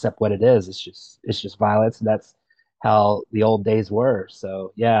except what it is. It's just violence, and that's how the old days were.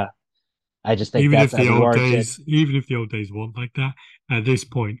 So yeah, I just think that's unwarranted. Even if the old days weren't like that, at this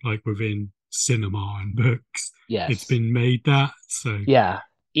point, like within cinema and books, it's Yes, been made that. So yeah,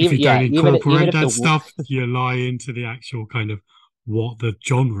 if even you don't yeah, even incorporate if that the stuff, you lie into the actual kind of what the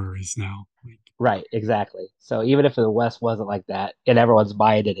genre is now. Like, right, exactly. So even if the West wasn't like that, in everyone's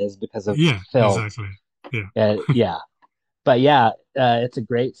mind it is because of yeah, film. exactly. Yeah. Yeah, but yeah, it's a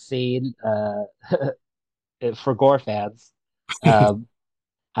great scene for gore fans. Um,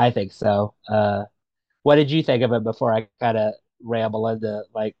 I think so. What did you think of it before I kind of ramble into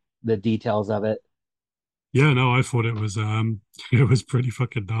like the details of it? Yeah, no, I thought it was it was pretty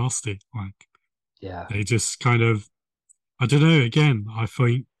fucking nasty. Like Yeah. they just kind of I don't know, again, I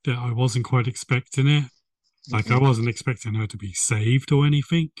think that I wasn't quite expecting it. Like I Mm-mm. wasn't expecting her to be saved or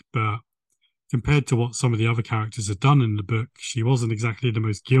anything, but compared to what some of the other characters had done in the book, she wasn't exactly the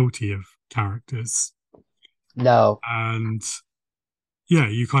most guilty of characters. No. And yeah,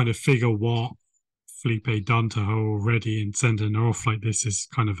 you kind of figure what Felipe done to her already and sending her off like this is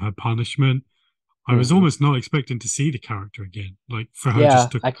kind of her punishment. I was Hmm. almost not expecting to see the character again, like for her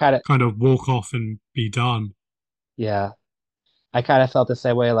just Yeah, to I kind of kind of walk off and be done. yeah, I kind of felt the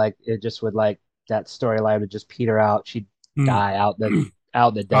same way. Like it just would like that storyline would just peter out. She'd Mm. die out in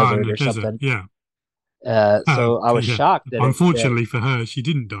the In desert the or desert, something. yeah. So I But was yeah, shocked that that unfortunately for her, she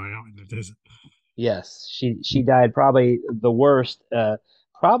didn't die out in the desert. yes, she died probably the worst.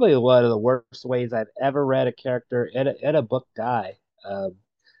 Probably one of the worst ways I've ever read a character in a book die. Um,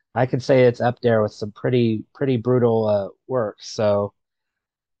 I could say it's up there with some pretty brutal work. So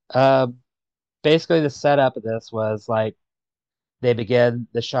um, basically, the setup of this was like they begin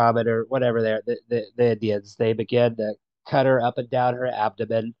the shaman or whatever they're the Indians. They begin to cut her up and down her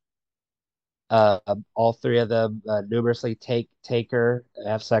abdomen. All three of them numerously take her,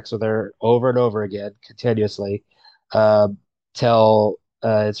 have sex with her over and over again, continuously, um, till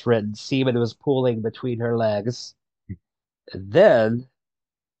it's written semen was pooling between her legs. And then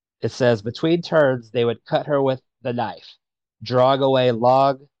it says between turns they would cut her with the knife, drawing away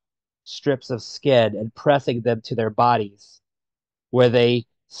long strips of skin and pressing them to their bodies, where they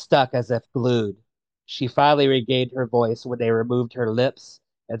stuck as if glued. She finally regained her voice when they removed her lips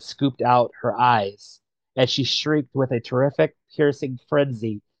and scooped out her eyes, and she shrieked with a terrific, piercing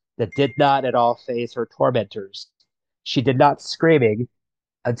frenzy that did not at all faze her tormentors. She did not screaming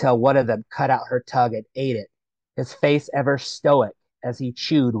until one of them cut out her tongue and ate it, his face ever stoic as he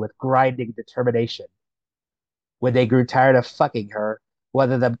chewed with grinding determination. When they grew tired of fucking her,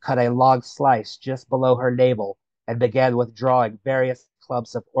 one of them cut a long slice just below her navel and began withdrawing various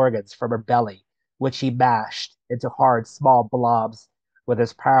clumps of organs from her belly, which he mashed into hard, small blobs with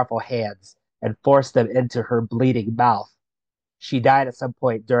his powerful hands and forced them into her bleeding mouth. She died at some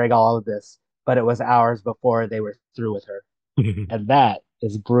point during all of this, but it was hours before they were through with her. And that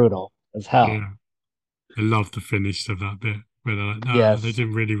is brutal as hell. Yeah, I love the finish of that bit where they're like, no, they Yes,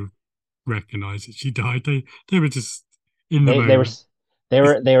 didn't really recognize that she died. They were just in the they were moment. they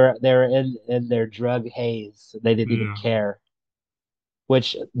were in their drug haze. They didn't even Yeah. care.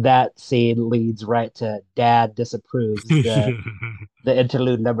 Which that scene leads right to Dad disapproves the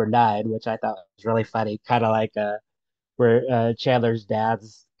interlude number 9, which I thought was really funny, kind of like where Chandler's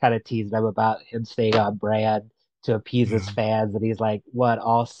dad's kind of teasing him about him staying on brand to appease his Yeah. fans, and he's like, "What?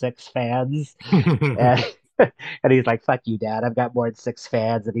 All 6 fans?" And and he's like, "Fuck you, Dad. I've got more than 6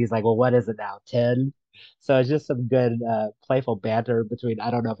 fans." And he's like, "Well, what is it now? 10?" So it's just some good playful banter between.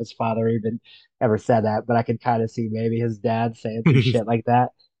 I don't know if his father even ever said that, but I could kind of see maybe his dad saying some shit like that.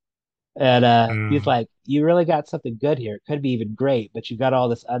 And he's Yeah. like, "You really got something good here. It could be even great, but you got all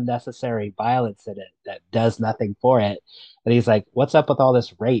this unnecessary violence in it that does nothing for it." And he's like, "What's up with all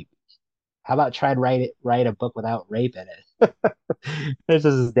this rape? How about try and write a book without rape in it?" This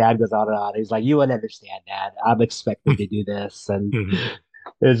is his dad goes on and on. He's like, "You wouldn't understand, Dad. I'm expected to do this," and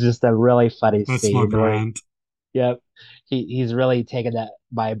it's just a really funny That's my scene where, brand. yep, he's really taken that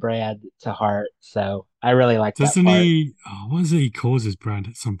my brand to heart. So I really like that Doesn't part. he? Oh, what is it he calls his brand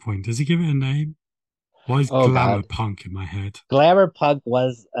at some point? Does he give it a name? Why is Oh glamour God, punk in my head? glamour punk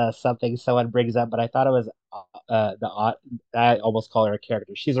was something someone brings up, but I thought it was I almost call her a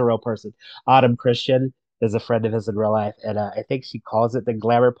character. She's a real person. Autumn Christian is a friend of his in real life, and I think she calls it the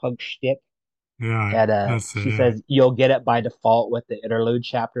glamour punk shtick. Yeah, And that's it. she Yeah. says you'll get it by default with the interlude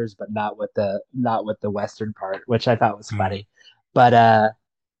chapters, but not with the Western part, which I thought was Yeah. funny. But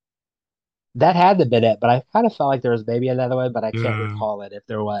That had to been it, but I kind of felt like there was maybe another one, but I can't Yeah. recall it if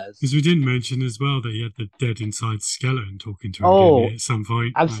there Because was. we didn't mention as well that he had the dead inside skeleton talking to him, didn't he, Oh, at some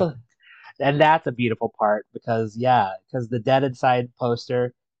point? I'm Like, so and that's a beautiful part because yeah, because the Dead Inside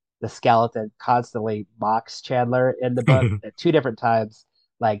poster, the skeleton constantly mocks Chandler in the book at two different times.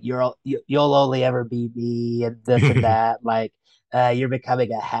 Like you'll only ever be me and this and that. Like you're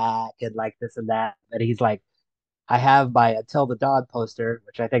becoming a hack and like this and that. And he's like, I have my Until the Dawn poster,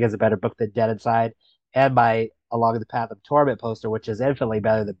 which I think is a better book than Dead Inside, and my Along the Path of Torment poster, which is infinitely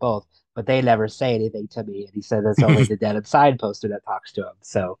better than both. But they never say anything to me, and he said it's only the Dead Inside poster that talks to him.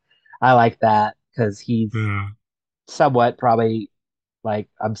 So I like that because he's yeah, somewhat probably like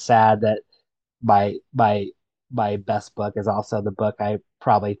I'm sad that my my my best book is also the book I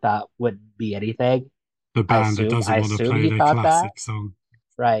probably thought wouldn't be anything. the band that I doesn't want to assume play he their thought that, classic song.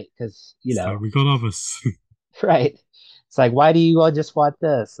 right? Because So we got others. right. It's like, why do you all just want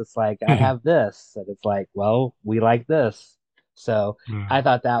this? It's like, I have this. And it's like, well, we like this. So Yeah. I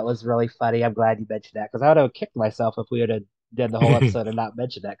thought that was really funny. I'm glad you mentioned that because I would have kicked myself if we would have done the whole episode and not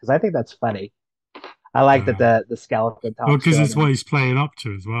mentioned that because I think that's funny. I like that Yeah. the skeleton Well, talks because to him it's what and he's playing up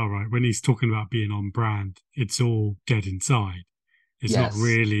to as well, right? When he's talking about being on brand, it's all dead inside. It's not yes.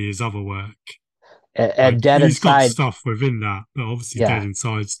 really his other work. And Like Dead he's got Inside, stuff within that, but obviously Dead yeah,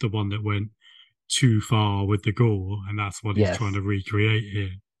 Inside's the one that went too far with the gore, and that's what he's trying yes. to recreate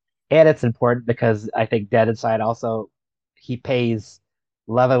here. And it's important because I think Dead Inside also he pays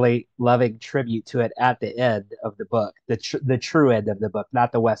loving tribute to it at the end of the book, the true end of the book,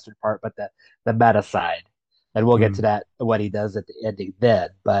 not the Western part, but the meta side. And we'll get to Mm. that what he does at the ending then.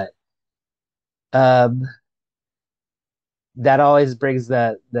 But um, that always brings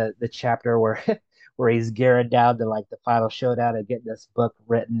the chapter where where he's gearing down to like the final showdown and getting this book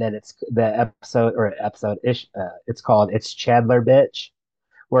written, and it's the episode ish. It's called "It's Chandler Bitch."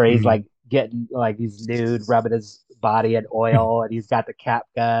 Where he's Mm. like getting like he's nude, rubbing his body in oil, and he's got the cap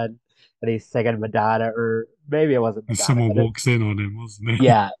gun, and he's singing Madonna, or maybe it wasn't And Madonna, someone but it, walks in on him, wasn't it?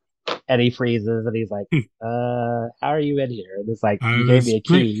 yeah. And he freezes, and he's like, how are you in here?" And it's like, "You gave me a It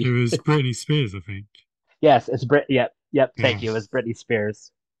key." was Britney Spears, I think. Yes, it's Brit. Yep, yep. Thank Yeah, you. It's Britney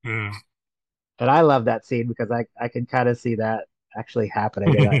Spears, yeah. and I love that scene because I can kind of see that actually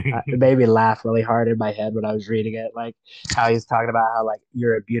happening, and it made me laugh really hard in my head when I was reading it, like how he's talking about how like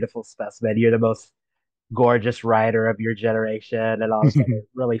you're a beautiful specimen, you're the most gorgeous writer of your generation and all this other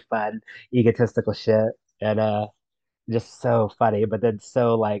really fun egotistical shit and just so funny but then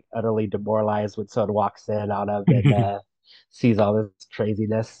so like utterly demoralized when someone walks in on him and sees all this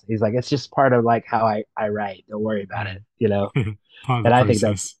craziness. He's like, it's just part of like how I write, don't worry about Yeah. it, you know. Part of the And I think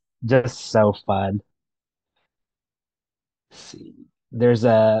that's process. just so fun. Let's see, there's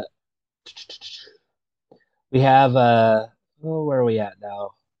a we have oh, where are we at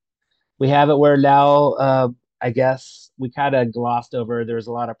now? We have it where now, I guess we kind of glossed over. There was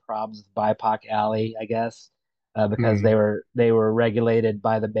a lot of problems with BIPOC Alley, I guess, because Mm. they were regulated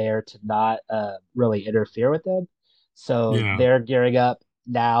by the mayor to not really interfere with them. So Yeah. they're gearing up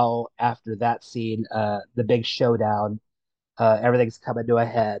now after that scene, the big showdown. Everything's coming to a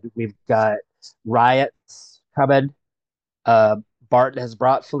head. We've got riots coming. Barton has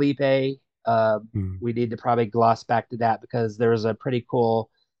brought Felipe. Mm. We need to probably gloss back to that because there was a pretty cool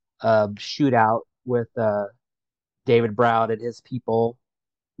shootout with David Brown and his people,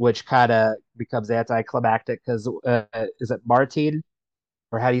 which kind of becomes anticlimactic because is it Martin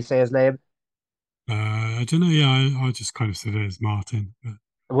or how do you say his name? I don't know. Yeah, I just kind of said it as Martin, but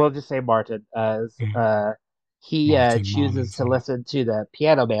We'll just say Martin. yeah, He Martin chooses Marlin, to something. listen to the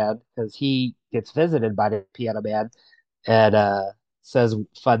Piano Man because he gets visited by the Piano Man and says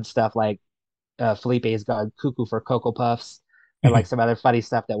fun stuff like Felipe's gone cuckoo for Cocoa Puffs and like some other funny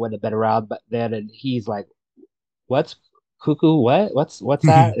stuff that wouldn't have been around. But then and he's like, "What's cuckoo? What's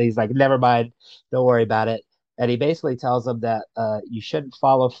that?" And he's like, "Never mind, don't worry about it." And he basically tells him that you shouldn't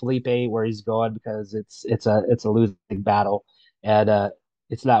follow Felipe where he's going because it's a losing battle and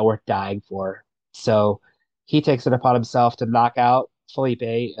it's not worth dying for. So he takes it upon himself to knock out Felipe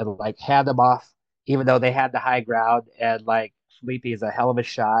and like hand him off, even though they had the high ground and like Felipe is a hell of a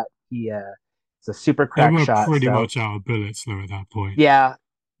shot. He it's a super They crack were shot. pretty So much out of bullets though at that point. yeah,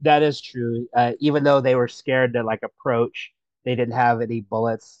 that is true. Even though they were scared to like approach, they didn't have any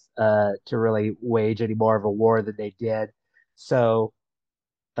bullets to really wage any more of a war than they did. So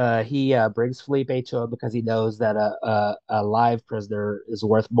he brings Felipe to him because he knows that a live prisoner is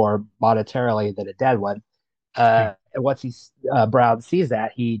worth more monetarily than a dead one. And once Brown sees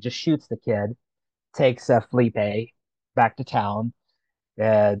that, he just shoots the kid, takes Felipe back to town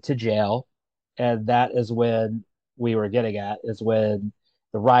to jail, and that is when we were getting at is when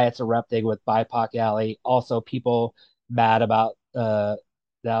the riots erupting with BIPOC Alley. Also, people mad about the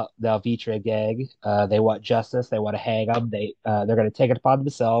Alvitra gang. They want justice. They want to hang them. They're going to take it upon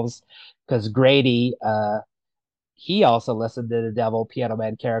themselves because Grady he also listened to the Devil Piano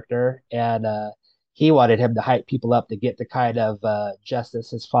Man character, and he wanted him to hype people up to get the kind of justice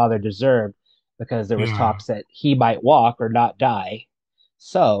his father deserved, because there was Yeah. talks that he might walk or not die.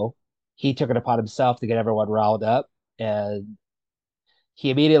 So he took it upon himself to get everyone riled up, and he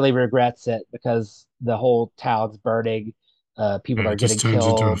immediately regrets it because the whole town's burning. People Yeah. are It just getting turns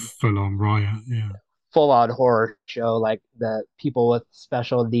into a killed. full-on riot. Yeah. Full on horror show, like the people with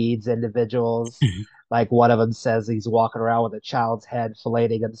special needs individuals. Like one of them says he's walking around with a child's head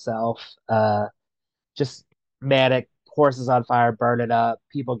filleting himself. Just manic, horses on fire, burning up,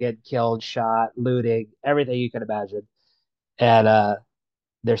 people getting killed, shot, looting, everything you can imagine. And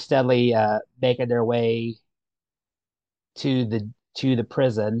they're steadily making their way to the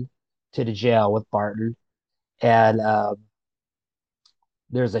prison, to the jail with Barton. And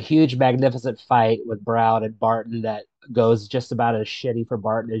there's a huge, magnificent fight with Brown and Barton that goes just about as shitty for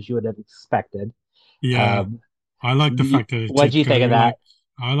Barton as you would have expected. Yeah. Um, I like the fact that it what do did you think go of that? like,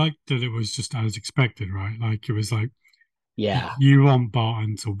 I like that it was just as expected, right? Like it was like Yeah, you want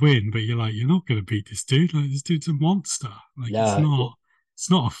Barton to win, but you're like, you're not going to beat this dude. Like this dude's a monster. Like no, it's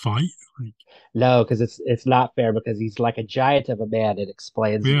not a fight. Like no, because it's not fair because he's like a giant of a man. It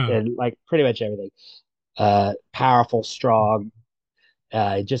explains yeah, and like pretty much everything. Powerful, strong,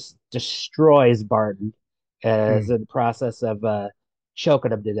 just destroys Barton as mm, in the process of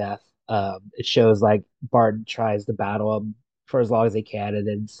choking him to death. It shows like Barton tries to battle him for as long as he can, and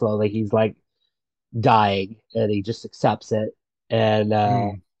then slowly he's like dying, and he just accepts it. And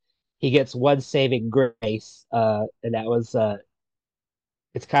mm, he gets one saving grace, and that was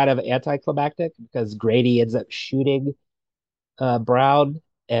it's kind of anticlimactic because Grady ends up shooting Brown,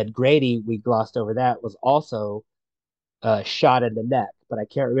 and Grady, we glossed over that, was also shot in the neck, but I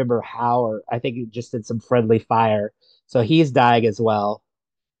can't remember how, or I think he just did some friendly fire. So he's dying as well,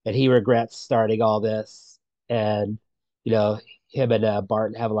 and he regrets starting all this. And you know, him and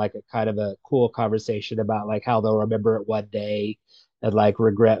Barton have like a kind of a cool conversation about like how they'll remember it one day and like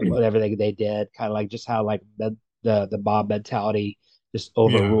regret what everything they did, kind of like just how like the mob mentality just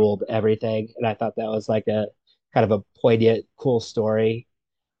yeah, overruled everything. And I thought that was like a kind of a poignant, cool story.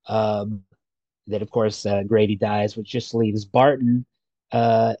 Um, then, of course, Grady dies, which just leaves Barton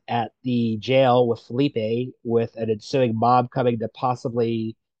at the jail with Felipe, with an ensuing mob coming to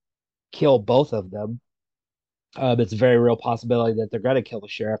possibly kill both of them. It's a very real possibility that they're going to kill the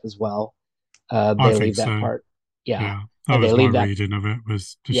sheriff as well. I They think leave that so. part. Yeah. Yeah, that And they was my leave that. reading of it.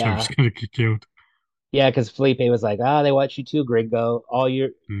 Was the sheriff's Yeah. going to get killed? Yeah. Because Felipe was like, ah, they want you too, Gringo. All your,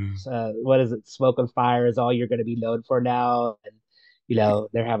 Mm, what is it? Smoke and fire is all you're going to be known for now. And,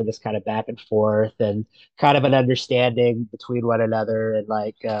 they're having this kind of back and forth and kind of an understanding between one another. And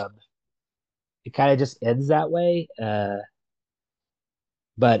like, it kind of just ends that way.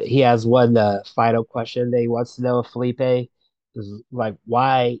 But he has one final question that he wants to know of Felipe is like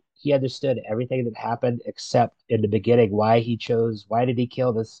why he understood everything that happened except in the beginning why did he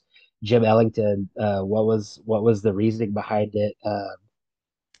kill this Jim Ellington? What was the reasoning behind it?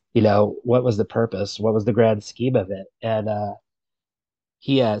 What was the purpose? What was the grand scheme of it? And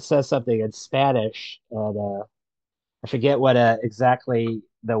he says something in Spanish, and I forget what exactly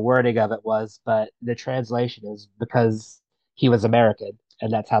the wording of it was, but the translation is because he was American,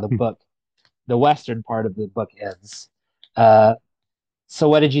 and that's how mm. the Western part of the book ends. Uh, so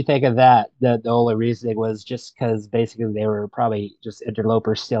what did you think of that? The only reasoning was just because basically they were probably just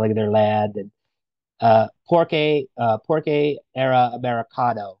interlopers stealing their land, and porque era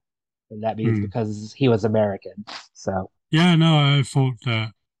Americano, and that means Mm. because he was American. So Yeah, no, I thought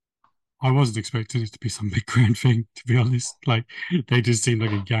that I wasn't expecting it to be some big grand thing, to be honest. Like they just seemed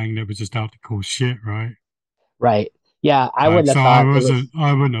like a gang that was just out to cause shit, right? right, yeah, I Like wouldn't have so thought it was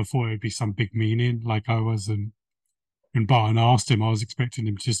I wouldn't have thought it'd be some big meaning. Like I wasn't when Barton asked him, I was expecting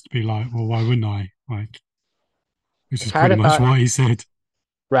him just to be like, well, why wouldn't I? Like, which I is kind pretty of much thought what he said.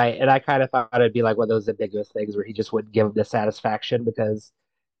 right, and I kind of thought it'd be like one of those ambiguous things where he just wouldn't give him the satisfaction because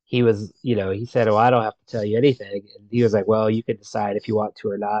he was, he said, "Oh, I don't have to tell you anything," and he was like, "Well, you can decide if you want to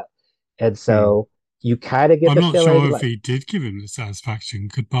or not." And Hmm. so you kind of get I'm the not feeling sure if like he did give him the satisfaction.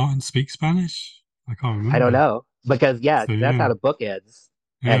 Could Barton speak Spanish? I can't I don't remember. know because yeah, So because that's how yeah, the book ends,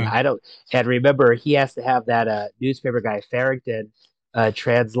 and yeah, I don't. And remember, he has to have that newspaper guy Farrington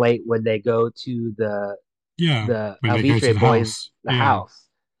translate when they go to yeah. the When they go to Alvitre the boys' house, the yeah, house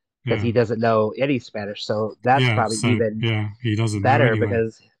because he yeah, doesn't know any Spanish. So that's yeah. probably So even yeah, he doesn't know better anyway.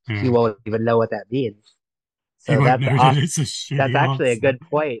 because he Yeah, won't even know what that means. He So won't that's know that it's a that's shitty actually a answer. good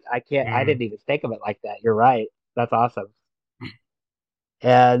point. I Yeah. didn't even think of it like that. You're right. That's awesome.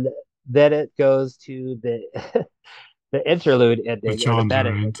 And then it goes to the the interlude The ending or the meta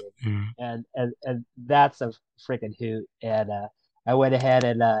Chandra and ending. yeah. And that's a freaking hoot. And I went ahead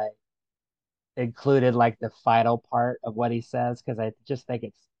and included like the final part of what he says because I just think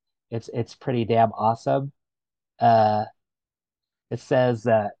it's pretty damn awesome. Uh, it says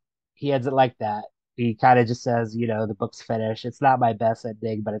he ends it like that. He kind of just says, the book's finished. It's not my best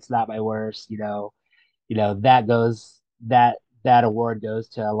ending, but it's not my worst. That goes that award goes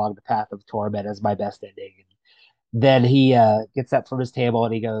to Along the Path of Torment as my best ending. And then he gets up from his table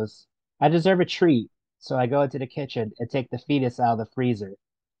and he goes, "I deserve a treat." So I go into the kitchen and take the fetus out of the freezer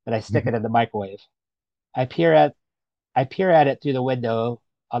and I stick it in the microwave. I peer at I peer at it through the window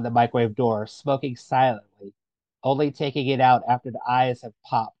on the microwave door, smoking silently, only taking it out after the eyes have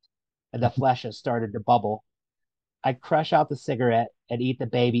popped and the flesh has started to bubble. I crush out the cigarette and eat the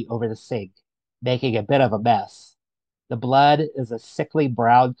baby over the sink, making a bit of a mess. The blood is a sickly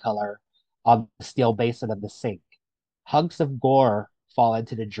brown color on the steel basin of the sink. Hunks of gore fall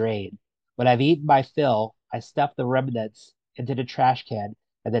into the drain. When I've eaten my fill, I stuff the remnants into the trash can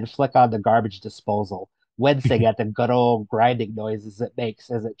and then flick on the garbage disposal, wincing at the good old grinding noises it makes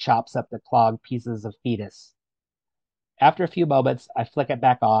as it chops up the clogged pieces of fetus. After a few moments, I flick it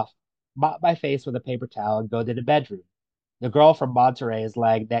back off, mop my face with a paper towel, and go to the bedroom. The girl from Monterey is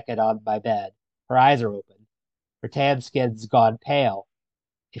lying naked on my bed. Her eyes are open. Her tan skin's gone pale.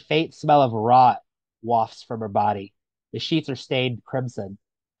 A faint smell of rot wafts from her body. The sheets are stained crimson.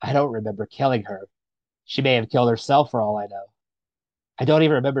 I don't remember killing her. She may have killed herself for all I know. I don't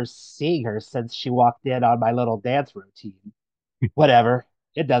even remember seeing her since she walked in on my little dance routine. Whatever.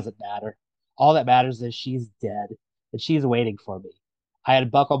 It doesn't matter. All that matters is she's dead, and she's waiting for me. I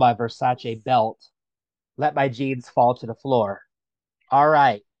unbuckle my Versace belt, let my jeans fall to the floor. All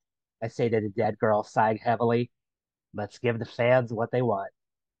right, I say to the dead girl, sighing heavily. Let's give the fans what they want.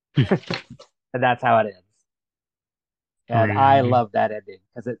 And that's how it ends. And Great I ending. love that ending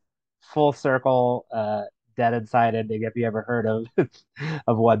because it full circle, dead inside ending. If you ever heard of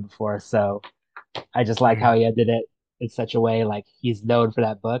of one before, so I just like how Yeah. he ended it in such a way. Like he's known for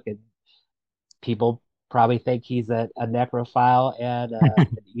that book, and people probably think he's a necrophile and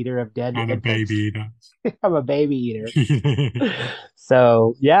an eater of dead And a infants. baby that's I'm a baby eater.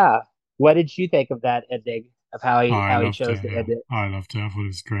 So yeah, what did you think of that ending of I how he loved chose it, to yeah. end it? I loved it. I thought it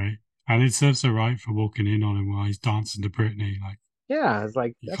was great. And it serves her right for walking in on him while he's dancing to Britney. Like Yeah, it's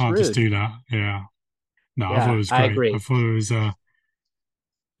like you that's can't just rude. do that. Yeah. No, I thought it Yeah, was I great. I agree. thought it was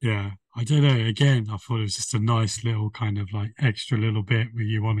yeah. I don't know, again, I thought it was just a nice little kind of like extra little bit where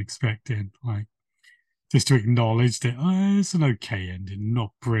you weren't expecting. Like just to acknowledge that it's an okay ending,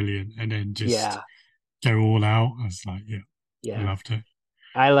 not brilliant, and then just Yeah, go all out. I was like, yeah, I yeah. loved it.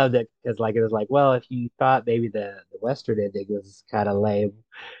 I loved it because like it was like, well, if you thought maybe the Western ending was kind of lame,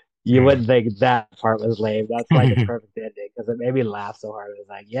 you Yeah. wouldn't think that part was lame. That's like a perfect ending because it made me laugh so hard. It was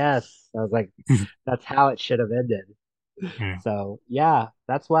like, yes. I was like, that's how it should have ended. Yeah. So yeah,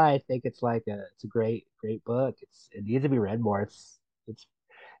 that's why I think it's like it's a great book. It needs to be read more. It's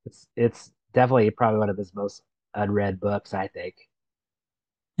it's definitely probably one of his most unread books, I think.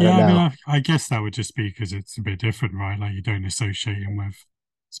 I don't Yeah, I mean, know. I guess that would just be because it's a bit different, right? Like you don't associate him with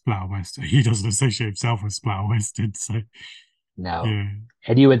Splatter Western. He doesn't associate himself with Splatter Western. So No. yeah,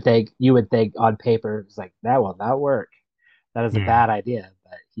 And you would think on paper it's like that will not work. That is a yeah, bad idea,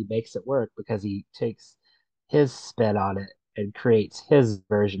 but he makes it work because he takes his spin on it and creates his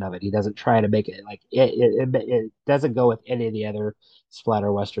version of it. He doesn't try to make it like it doesn't go with any of the other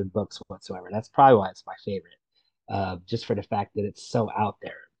splatter western books whatsoever. That's probably why it's my favorite. Just for the fact that it's so out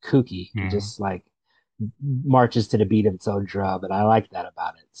there, kooky. It yeah, just like marches to the beat of its own drum, and I like that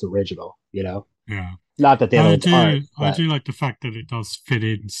about it. It's original. yeah. Not that the other ones aren't, I but do like the fact that it does fit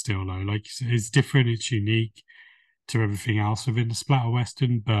in still, though. Like it's different, it's unique to everything else within the Splatter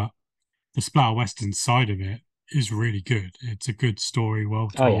Western, but the Splatter Western side of it is really good. It's a good story, well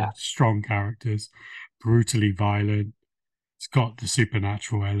oh yeah, told, strong characters, brutally violent. It's got the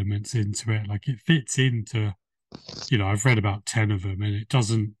supernatural elements into it. Like it fits into, I've read about 10 of them and it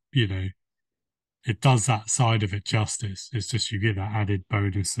doesn't, it does that side of it justice. It's just you get that added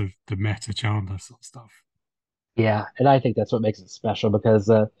bonus of the meta Chandler sort of stuff. yeah, and I think that's what makes it special because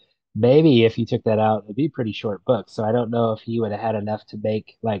maybe if you took that out, it'd be a pretty short book. So I don't know if he would have had enough to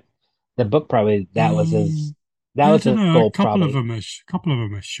make like the book. Probably that Yeah, I was don't his know. goal. Probably A couple of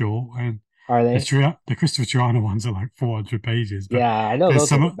them are short, and are they? the Christopher Triana ones are like 400 pages. But Yeah, I know there's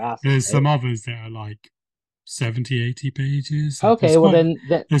those ones are some massive, there's right? some others that are like 70, 80 pages. Like Okay, well then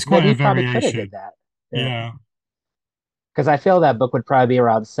there's then quite a he probably could have variation. did that. Yeah. Yeah. because I feel that book would probably be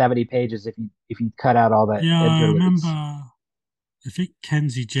around 70 pages if you cut out all the Yeah, I remember. interludes. I think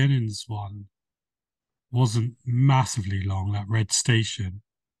Kenzie Jennings one wasn't massively long. That Red Station.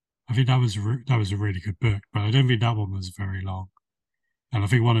 I think that was a really good book, but I don't think that one was very long. And I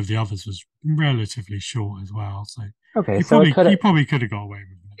think one of the others was relatively short as well. So Okay, so it could he have probably could have got away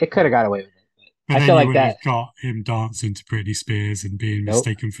with it. it could have got away with it. But I then feel you like wouldn't that. have got him dancing to Britney Spears and being Nope,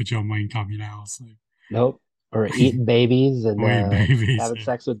 mistaken for John Wayne coming out. So nope. Or eating babies and or even babies. having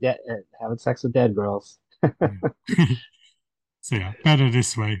sex with dead girls. Yeah. So yeah, better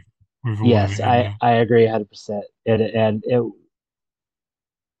this way with all of Yes, it in there. I agree 100%. And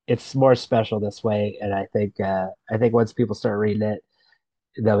it's more special this way. And I think once people start reading it,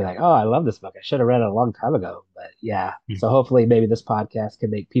 they'll be like, "Oh, I love this book. I should have read it a long time ago." But yeah, Yeah. so hopefully maybe this podcast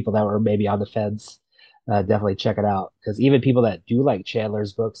can make people that were maybe on the fence definitely check it out. Because even people that do like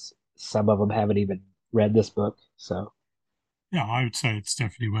Chandler's books, some of them haven't even read this book. So Yeah, I would say it's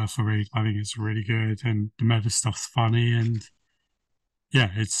definitely worth a read. I think it's really good, and the meta stuff's funny, and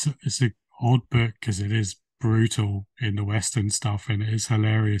yeah, it's a odd book because it is brutal in the Western stuff, and it is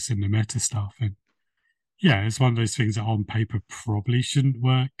hilarious in the meta stuff, and yeah, it's one of those things that on paper probably shouldn't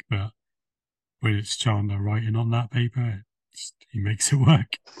work, but when it's Chandler writing on that paper, he makes it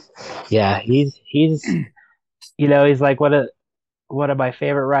work. yeah, he's he's like one of my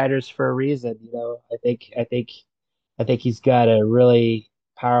favorite writers for a reason. I think he's got a really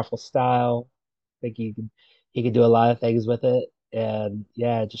powerful style. I think he can do a lot of things with it, and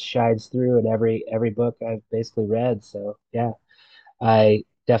yeah, it just shines through in every book I've basically read. So yeah, I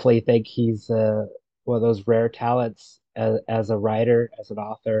definitely think he's one of those rare talents as a writer, as an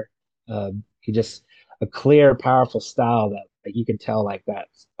author. He just a clear, powerful style that you can tell like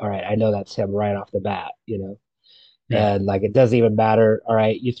that's all right. I know that's him right off the bat, Yeah, and like it doesn't even matter. All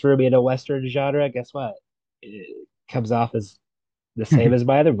right, you threw me in a Western genre. Guess what? It comes off as the same as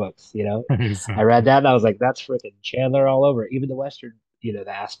my other books. I read exactly. that and I was like, that's freaking Chandler all over, even the Western, the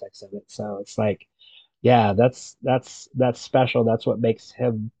aspects of it. So it's like, yeah, that's special. That's what makes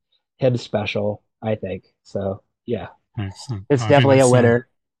him special, I think. So yeah, Excellent. it's I think definitely a that's winner.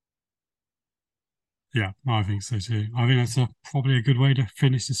 yeah, I think so too. I think that's probably a good way to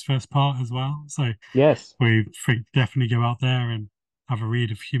finish this first part as well. So Yes, we think definitely go out there and have a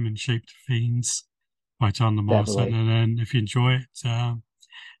read of Human Shaped Fiends by John Morrison. definitely. And then if you enjoy it,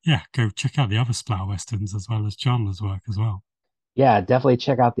 yeah, go check out the other Splatter Westerns as well as Chandler's work as well. Yeah, definitely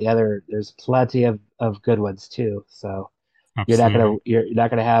check out the other. There's plenty of good ones too. So Absolutely. you're not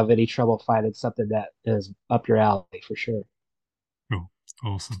gonna have any trouble finding something that is up your alley for sure. Cool.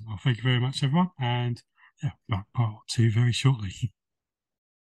 Awesome. Well, thank you very much, everyone. And yeah, back part two very shortly.